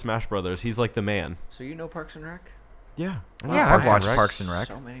 4 Smash Brothers. He's like the man. So you know Parks and Rec? Yeah. Yeah, I've watched Parks and Rec.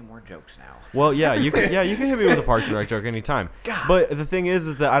 So many more jokes now. Well, yeah, you can hit me with a Parks and Rec joke anytime. But the thing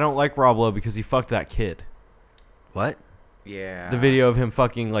is that I don't like Rob Lowe because he fucked that kid. What? Yeah. The video of him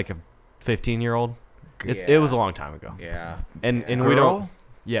fucking like a 15-year-old. It was a long time ago. Yeah. And we Girl? don't.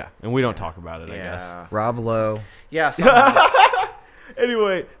 Yeah, and we don't talk about it. I guess. Yeah. Rob Lowe. Yeah. Somehow.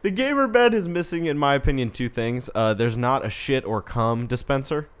 Anyway, the gamer bed is missing, in my opinion, 2 things. There's not a shit or cum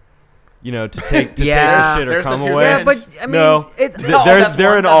dispenser. You know, to take Yeah. a shit or There's the cum 2 away. Yeah, bins. but I mean, No, it's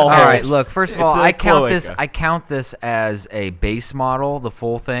they're in all all right. holes. Look, first of It's all, a I count cloaca. this as a base model, the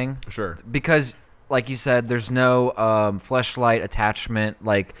full thing, Sure. because, like you said, there's no fleshlight attachment,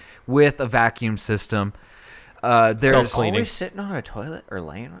 like with a vacuum system. There's Self-cleaning. Always sitting on a toilet or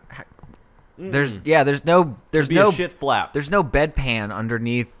laying. there's no Be a shit flap. there's no bedpan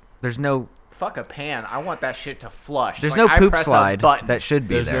underneath. There's no Fuck a pan. I want that shit to flush. there's Like, no I poop press a slide button that should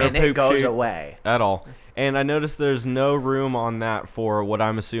be There's there. no and it poop goes chute. away. At all. And I noticed there's no room on that for what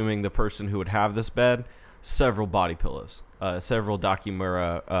I'm assuming the person who would have this bed. Several body pillows. Several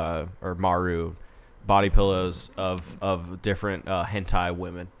Dakimura or Maru body pillows of different hentai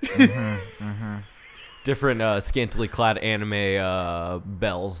women. Different scantily clad anime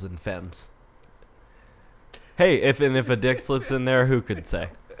belles and femmes. Hey, if a dick slips in there, who could say?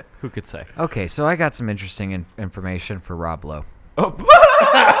 Who could say? Okay, so I got some interesting information for Rob Lowe.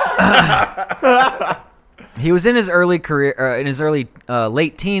 He was in his early career,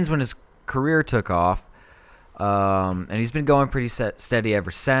 late teens when his career took off, and he's been going pretty steady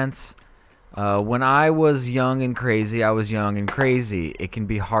ever since. When I was young and crazy, I was young and crazy. It can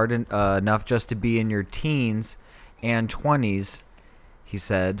be hard enough just to be in your teens and 20s, he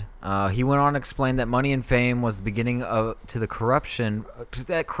said. He went on to explain that money and fame was the beginning to the corruption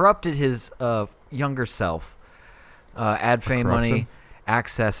that corrupted his younger self. Add fame, money,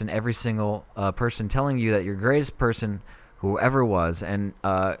 access, and every single person telling you that you're the greatest person who ever was, and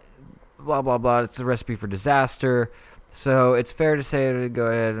blah, blah, blah. It's a recipe for disaster. So it's fair to say to go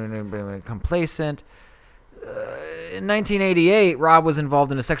ahead and be complacent. In 1988, Rob was involved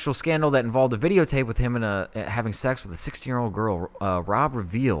in a sexual scandal that involved a videotape with him having sex with a 16-year-old girl. Rob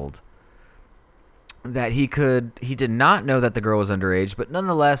revealed that he did not know that the girl was underage, but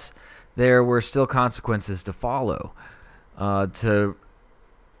nonetheless, there were still consequences to follow. Oh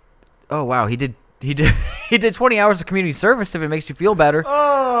wow, he did 20 hours of community service if it makes you feel better.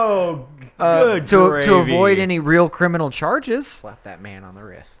 Oh, good To avoid any real criminal charges. Slap that man on the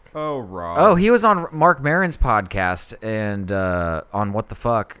wrist. Oh, Rob. Oh, he was on Mark Maron's podcast and on What the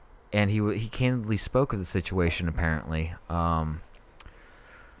Fuck, and he candidly spoke of the situation. Apparently,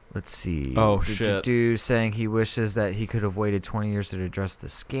 let's see. Oh, shit. Saying he wishes that he could have waited 20 years to address the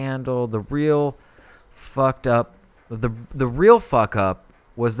scandal. The real fucked up. The real fuck up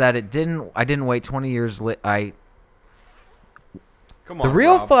was that I didn't wait 20 years. Come The on,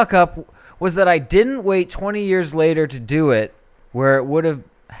 real Rob. fuck up was that I didn't wait 20 years later to do it, where it would have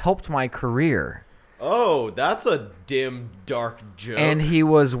helped my career. Oh, that's a dim, dark joke. And he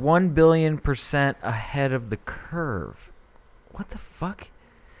was 1,000,000,000% ahead of the curve. What the fuck?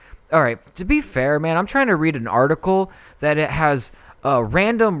 All right, to be fair, man, I'm trying to read an article that it has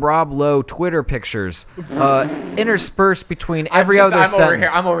random Rob Lowe Twitter pictures interspersed between every other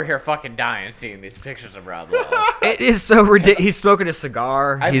sentence. I'm over here fucking dying seeing these pictures of Rob Lowe. It is so ridiculous. He's smoking a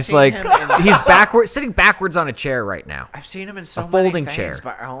cigar. I've He's seen like, him in- he's sitting backwards on a chair right now. I've seen him in so folding many chair. things,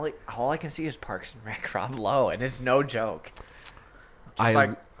 but all I can see is Parks and Rec Rob Lowe, and it's no joke. Just I- like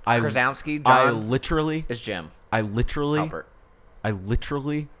I- Krasinski, I John literally is Jim. I literally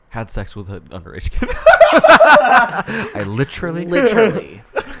had sex with an underage kid. I literally.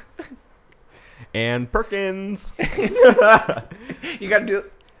 And Perkins. You gotta do.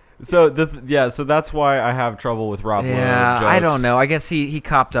 So so that's why I have trouble with Rob Lowe. Yeah, I jokes. don't know. I guess he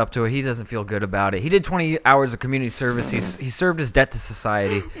copped up to it. He doesn't feel good about it. He did 20 hours of community service. He served his debt to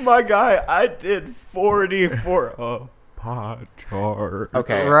society. My guy, I did 40 for a pot jar.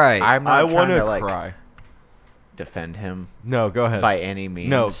 Okay, Right. I'm I not want trying to to like cry. defend him No, go ahead. by any means.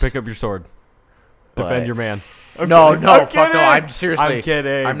 No, pick up your sword. Defend But- your man. No, kidding. no, I'm fuck no. kidding. I'm seriously. I'm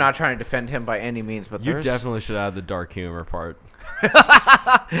kidding. I'm not trying to defend him by any means, but You there's definitely should add the dark humor part.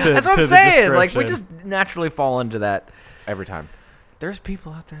 That's what I'm saying. Like, we just naturally fall into that. every time. There's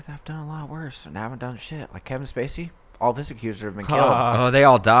people out there that have done a lot worse and haven't done shit. Like Kevin Spacey, all of his accusers have been killed. Oh, they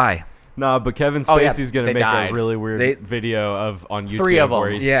all die. Nah, but Kevin Oh, yeah, Spacey's gonna they make died. a really weird They- video on YouTube 3 of them. where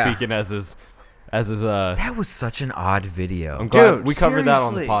he's Yeah. speaking as his That was such an odd video. I'm glad Dude, we covered that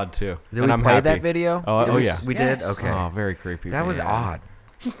on the seriously. pod too. Did and we I'm play happy. that video? Oh yeah. We did? Yes. Okay. Oh, very creepy. That was man. odd.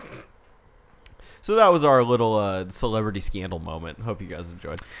 So that was our little celebrity scandal moment. Hope you guys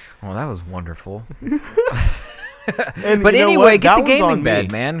enjoyed. Well, that was wonderful. And But you know anyway, what? get That the one's on gaming me.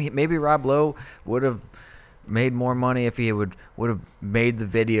 bed, man. Maybe Rob Lowe would have made more money if he would have made the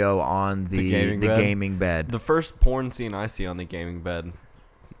video on the gaming bed. The first porn scene I see on the gaming bed,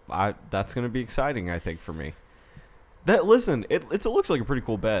 that's gonna be exciting. I think for me. It looks like a pretty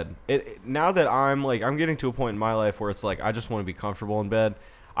cool bed. Now that I'm getting to a point in my life where it's like I just want to be comfortable in bed.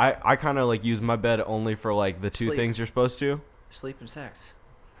 I kind of like use my bed only for like the two Sleep. things you're supposed to. Sleep and sex.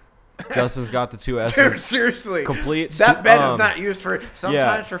 Justin's got the two S's. Dude, seriously. Complete. That bed is not used for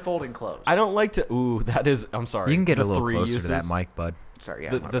sometimes for folding clothes. I don't like to. Ooh, that is. I'm sorry. You can get the a little three closer uses, to that mic, bud. Sorry, yeah.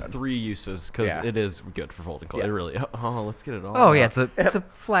 The my bad. 3 uses because Yeah. it is good for folding clothes. Yeah. It really. Oh, let's get it all. Oh, yeah, out. it's a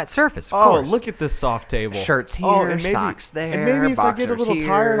flat surface, of Oh, course. look at this soft table. Shirts Oh, here, and maybe, socks there, and maybe if I get a boxers little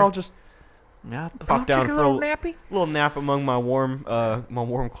tired, here. I'll just Yep. pop down take a for little nappy. little nap among my warm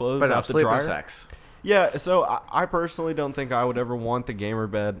clothes But out the sleep dryer. and sex. Yeah, so I personally don't think I would ever want the gamer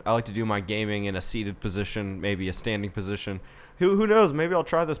bed. I like to do my gaming in a seated position, maybe a standing position. Who knows? Maybe I'll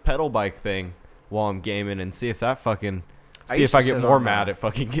try this pedal bike thing while I'm gaming and see if that fucking see used if I to get sit more on mad that. at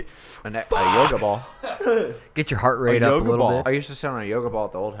fucking. A yoga ball. Get your heart rate up a yoga little ball. I bit. used to sit on a yoga ball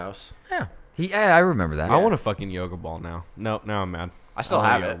at the old house. Yeah, I remember that. I want a fucking yoga ball now. No, now I'm mad. I still want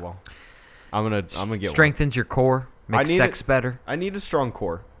a have yoga it. ball. I'm gonna get Strengthens your core, makes need sex it- better. I need a strong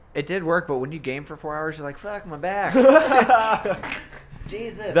core. It did work, but when you game for 4 hours, you're like, fuck my back.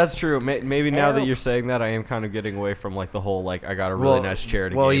 Jesus. That's true. Maybe now that Help. you're saying that, I am kind of getting away from like the whole like I got a really nice chair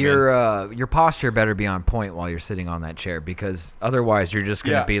to well, game in. your posture better be on point while you're sitting on that chair because otherwise you're just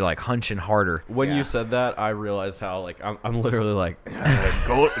gonna Yeah. be like hunching harder. When Yeah. you said that, I realized how like I'm literally like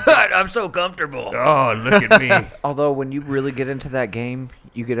I'm so comfortable. oh look at me. Although when you really get into that game,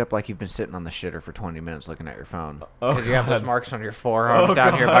 you get up like you've been sitting on the shitter for 20 minutes looking at your phone. Because you have those marks on your forearms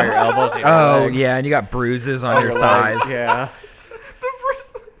down here by your elbows. And your Oh legs. yeah, and you got bruises on your thighs. legs, Yeah.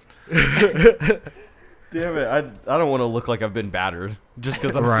 Damn it! I don't want to look like I've been battered just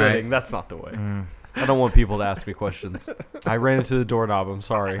because I'm Right. sitting. That's not the way. I don't want people to ask me questions. I ran into the doorknob. I'm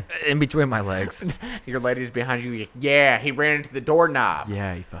sorry. In between my legs. Your lady's behind you. Yeah, he ran into the doorknob.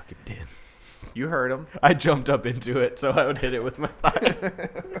 Yeah, he fucking did. You heard him. I jumped up into it so I would hit it with my thigh.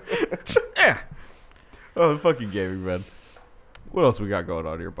 Yeah. Oh, fucking gaming, man. What else we got going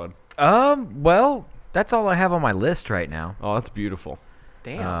on here, bud? Well, that's all I have on my list right now. Oh, that's beautiful.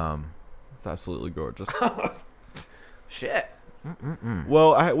 Damn. It's absolutely gorgeous. Shit.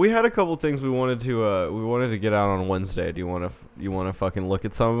 Well, we had a couple things we wanted to get out on Wednesday. Do you want to fucking look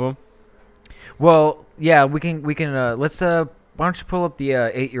at some of them? Well, yeah, we can let's why don't you pull up the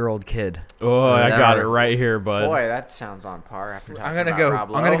 8-year-old kid? Oh, I that got are- it right here, bud. Boy, that sounds on par after talking I'm gonna about go. Rob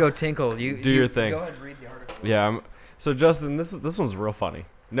I'm gonna Lowe. go tinkle. You Do your thing. Go ahead and read the article. Yeah. So Justin, this one's real funny.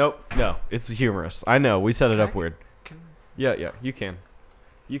 Nope, no, it's humorous. I know we set it up weird. Yeah, you can.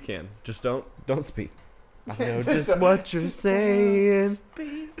 You can. Just don't speak. I know just what you're saying.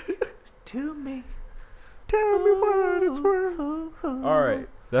 To me. Tell me what it's worth. All right,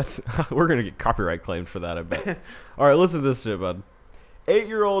 that's we're gonna get copyright claimed for that. I bet. All right, listen to this shit, bud.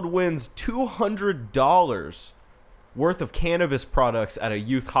 8-year-old wins $200 worth of cannabis products at a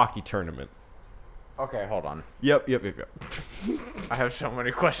youth hockey tournament. Okay, hold on. Yep. I have so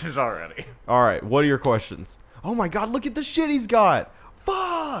many questions already. All right, what are your questions? Oh my God, look at the shit he's got.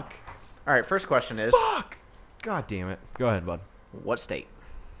 Fuck. All right, first question is, Fuck. God damn it. Go ahead, bud. what state?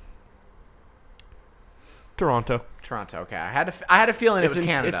 Toronto. Toronto. Okay, I had a feeling it was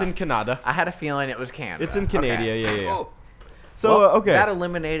Canada. It's in Canada. I had a feeling it was Canada. It's in Canada. Okay. Yeah. So Well, okay. That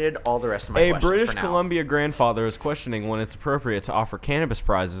eliminated all the rest of my A questions British for now. Columbia grandfather is questioning when it's appropriate to offer cannabis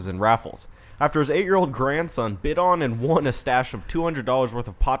prizes and raffles after his 8-year-old grandson bid on and won a stash of $200 worth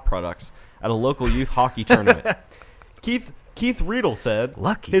of pot products at a local youth hockey tournament. Keith Riedel said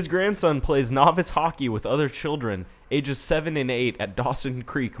Lucky. his grandson plays novice hockey with other children ages 7 and 8 at Dawson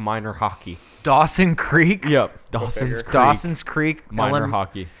Creek Minor Hockey. Dawson Creek? Yep, Dawson's Creek Dawson's Creek Minor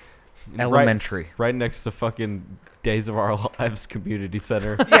Hockey. Elementary. Right next to fucking Days of Our Lives Community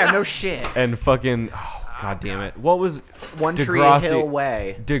Center. Yeah, no shit. And fucking, god damn it. What was One Tree Hill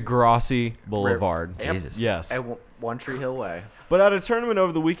Way. Degrassi Boulevard. Yep. Jesus. Yes. At One Tree Hill Way. But at a tournament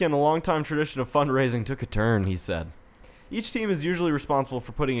over the weekend, a long-time tradition of fundraising took a turn, he said. Each team is usually responsible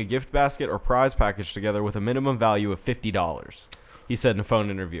for putting a gift basket or prize package together with a minimum value of $50, he said in a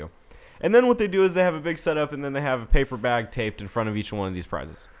phone interview. And then what they do is they have a big setup and then they have a paper bag taped in front of each one of these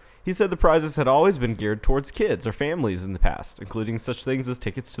prizes. He said the prizes had always been geared towards kids or families in the past, including such things as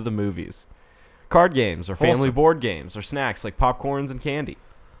tickets to the movies, card games, or family board games, or snacks like popcorns and candy.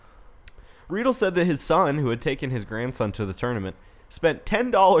 Riedel said that his son, who had taken his grandson to the tournament, spent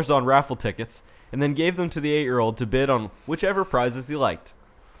 $10 on raffle tickets and then gave them to the 8-year-old to bid on whichever prizes he liked.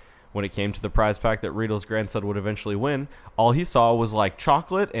 When it came to the prize pack that Riedel's grandson would eventually win, all he saw was like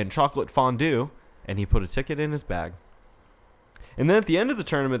chocolate and chocolate fondue, and he put a ticket in his bag. And then at the end of the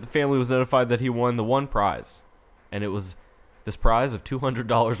tournament, the family was notified that he won the one prize, and it was this prize of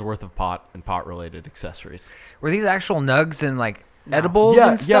 $200 worth of pot and pot-related accessories. Were these actual nugs and like edibles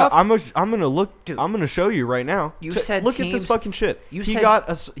and stuff? Yeah. I'm gonna look. Dude, I'm gonna show you right now. You said look at this teams- fucking shit. you he said- got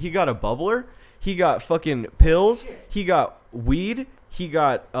a bubbler. He got fucking pills. He got weed. He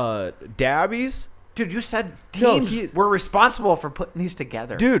got dabbies. Dude, you said No, teams were responsible for putting these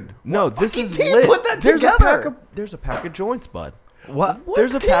together. Dude, no, this fucking is team lit. put that there's together? there's a pack of joints, bud. What?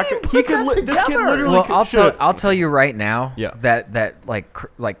 There's a pack of. He could. This kid together? literally. Well, could, I'll tell you right now. Yeah. That like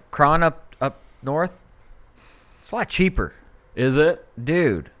Cron up north, it's a lot cheaper, Is it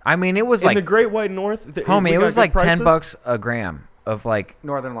dude. I mean, it was in like the Great White North? homie, we it got was good like prices? $10 a gram of like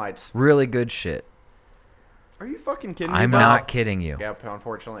Northern Lights. really good shit. Are you fucking kidding me? I'm bud? not kidding you. Yep,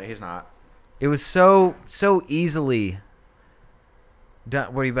 unfortunately, he's not. It was so easily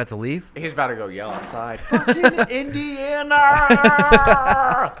done. What, are you about to leave? He's about to go yell outside. Fucking Indiana!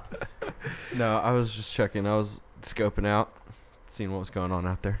 No, I was just checking. I was scoping out, seeing what was going on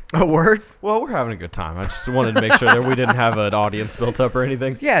out there. A word? Well, we're having a good time. I just wanted to make sure that we didn't have an audience built up or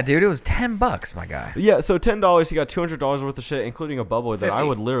anything. Yeah, dude. It was $10, my guy. Yeah, so $10. He got $200 worth of shit, including a bubbler that I 50.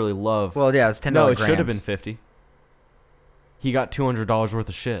 would literally love. Well, yeah, it was $10. no, it should have grams. been 50. He got $200 worth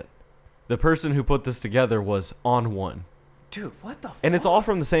of shit. The person who put this together was On One. Dude, what the fuck? And it's all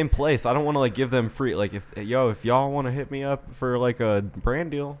from the same place. I don't want to like give them free. Like if y'all want to hit me up for like a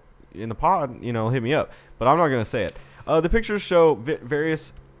brand deal in the pod, hit me up. But I'm not gonna say it. The pictures show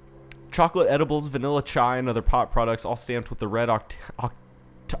various chocolate edibles, vanilla chai, and other pot products, all stamped with the red octagonal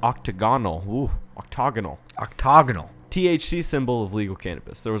THC symbol of legal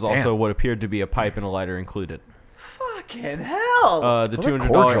cannabis. There was also Damn. what appeared to be a pipe and a lighter included. Fucking hell! The What a $200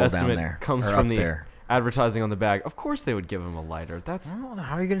 cordial down estimate there, comes or from up the there. advertising on the bag. Of course they would give him a lighter. That's I don't know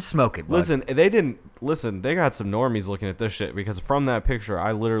how are you gonna smoke it. Bud? Listen, they didn't listen. They got some normies looking at this shit because from that picture,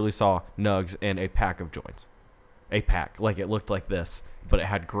 I literally saw nugs and a pack of joints. A pack, like it looked like this, but it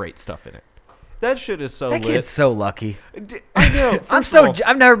had great stuff in it. That shit is so that lit. kid's so lucky. I know.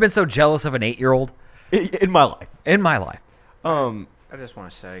 I've never been so jealous of an 8-year-old in my life. in my life. Um, I just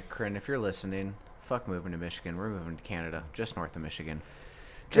want to say, Corinne, if you're listening, fuck moving to Michigan. We're moving to Canada, just north of Michigan.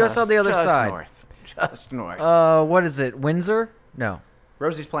 Just on the other just side. North. Just north. What is it? Windsor? No.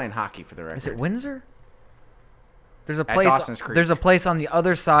 Rosie's playing hockey for the record. Is it Windsor? There's a At place. Dawson's Creek. There's a place on the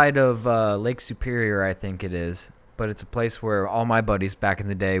other side of Lake Superior, I think it is. But it's a place where all my buddies back in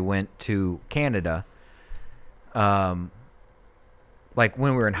the day went to Canada. Like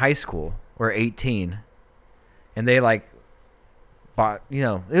when we were in high school, or 18, and they like bought.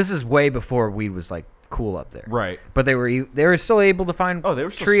 This is way before weed was like cool up there. right. But they were still able to find Oh, they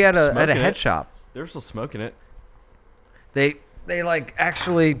were still tree at a smoking head it. shop. They were still smoking it. They like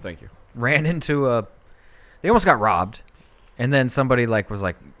actually Thank you. ran into a. They almost got robbed, and then somebody like was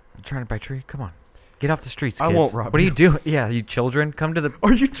like, "You trying to buy tree? Come on, get off the streets, I kids. won't rob What are you." you doing? Yeah, you children, come to the.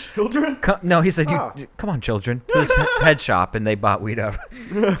 Are you children? No, he said, Oh. "You come on, children, to this head shop," and they bought weed up.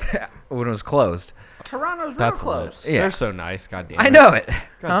 when it was closed. Toronto's real That's close. lit. Yeah. They're so nice. God damn it. I know it. God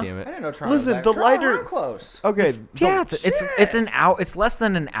Huh? damn it. I didn't know Toronto was Listen, that. the Toronto lighter. real close. Okay. Yeah, it's an hour. It's less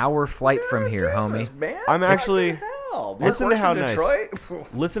than an hour flight from here, homie. Man, I'm actually. hell. Listen to Worse how than nice.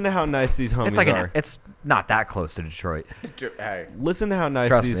 Detroit? Listen to how nice these homies It's like are. it's not that close to Detroit. Hey, Listen to how nice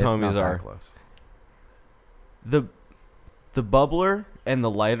Trust these me, it's homies not that are. close. The bubbler and the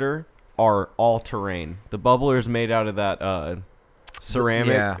lighter are all terrain. The bubbler is made out of that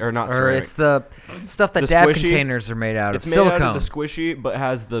ceramic Yeah, or not or ceramic. it's the stuff that The dab squishy? containers are made out of. It's made Silicone. out of the squishy, but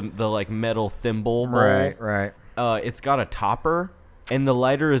has the like metal thimble bowl. Right. It's got a topper, and the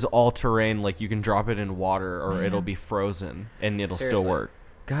lighter is all terrain. Like you can drop it in water, or it'll be frozen, and it'll still Seriously. work.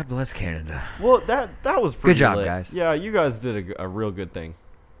 God bless Canada. Well, that was pretty job, lit. guys. Yeah, you guys did a real good thing.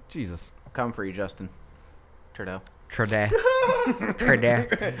 Jesus, come for you, Justin Trudeau. Trudeau.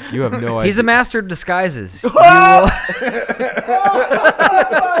 you have no idea. He's a master of disguises. You will-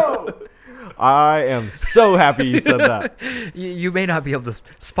 I am so happy you said that. you may not be able to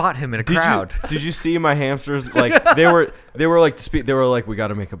spot him in a crowd. Did you see my hamsters? Like they were like they were like, we got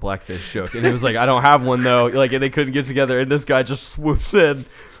to make a blackfish joke, and he was like, I don't have one though. Like, and they couldn't get together, and this guy just swoops in.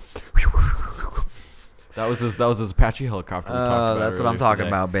 That was his Apache helicopter. We talked about That's what earlier I'm talking today.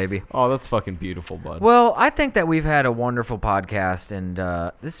 about, baby. Oh, that's fucking beautiful, bud. Well, I think that we've had a wonderful podcast, and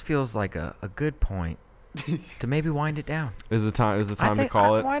this feels like a good point to maybe wind it down. Is it time? Is it I time to think-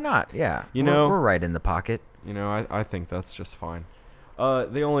 call it? Why not? Yeah. You We're- know- we're right in the pocket. You know, I think that's just fine.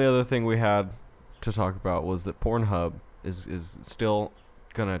 The only other thing we had to talk about was that Pornhub is still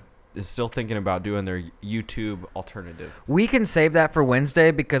thinking about doing their YouTube alternative. We can save that for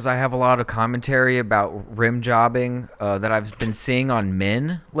Wednesday because I have a lot of commentary about rim jobbing that I've been seeing on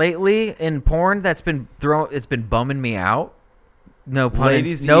men lately in porn. It's been bumming me out. No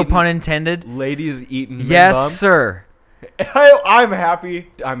pun intended. Ladies eating. Yes, bum. sir. I'm happy.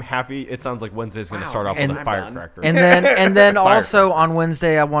 I'm happy. It sounds like Wednesday's going to start off with a firecracker. And then also on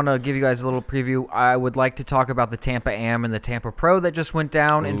Wednesday, I want to give you guys a little preview. I would like to talk about the Tampa Am and the Tampa Pro that just went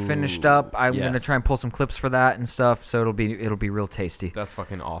down and finished up. I'm going to yes. try and pull some clips for that and stuff, so it'll be real tasty. That's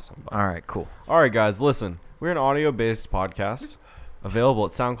fucking awesome. Bud. All right, cool. All right, guys, listen. We're an audio-based podcast available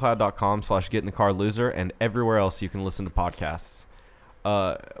at soundcloud.com/getinthecarloser and everywhere else you can listen to podcasts.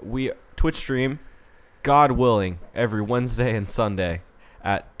 We Twitch stream, God willing, every Wednesday and Sunday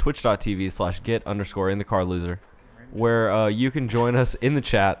at twitch.tv/get_in-the-car-loser, where you can join us in the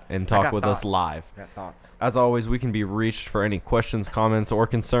chat and talk with us live. Got thoughts. As always, we can be reached for any questions, comments, or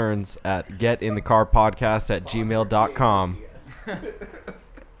concerns at getinthecarpodcast@gmail.com.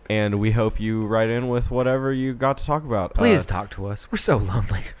 And we hope you write in with whatever you got to talk about. Please talk to us. We're so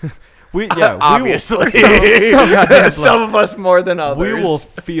lonely. Obviously. Some of us more than others. We will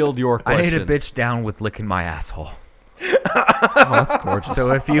field your I questions. need a bitch down with licking my asshole. Oh, that's gorgeous.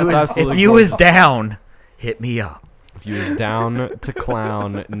 So if you That's is absolutely down, hit me up. If you is down to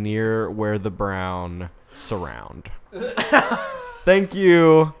clown near where the brown surround. Thank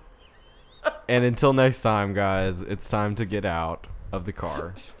you. And until next time, guys, it's time to get out of the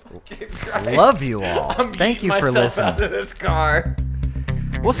car. Love you all. Thank you for listening. Out of this car.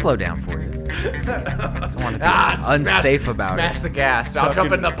 We'll slow down for you. Don't want to be unsafe about Smash it. the gas. I'll Tuck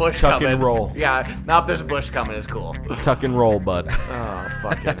jump and- in the bush tuck coming. and roll. Yeah, now if there's a bush coming, it's cool. Tuck and roll, bud. Oh,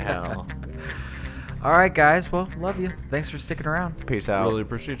 fucking hell. All right, guys. Well, love you. Thanks for sticking around. Peace out. Really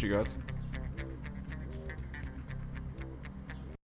appreciate you guys.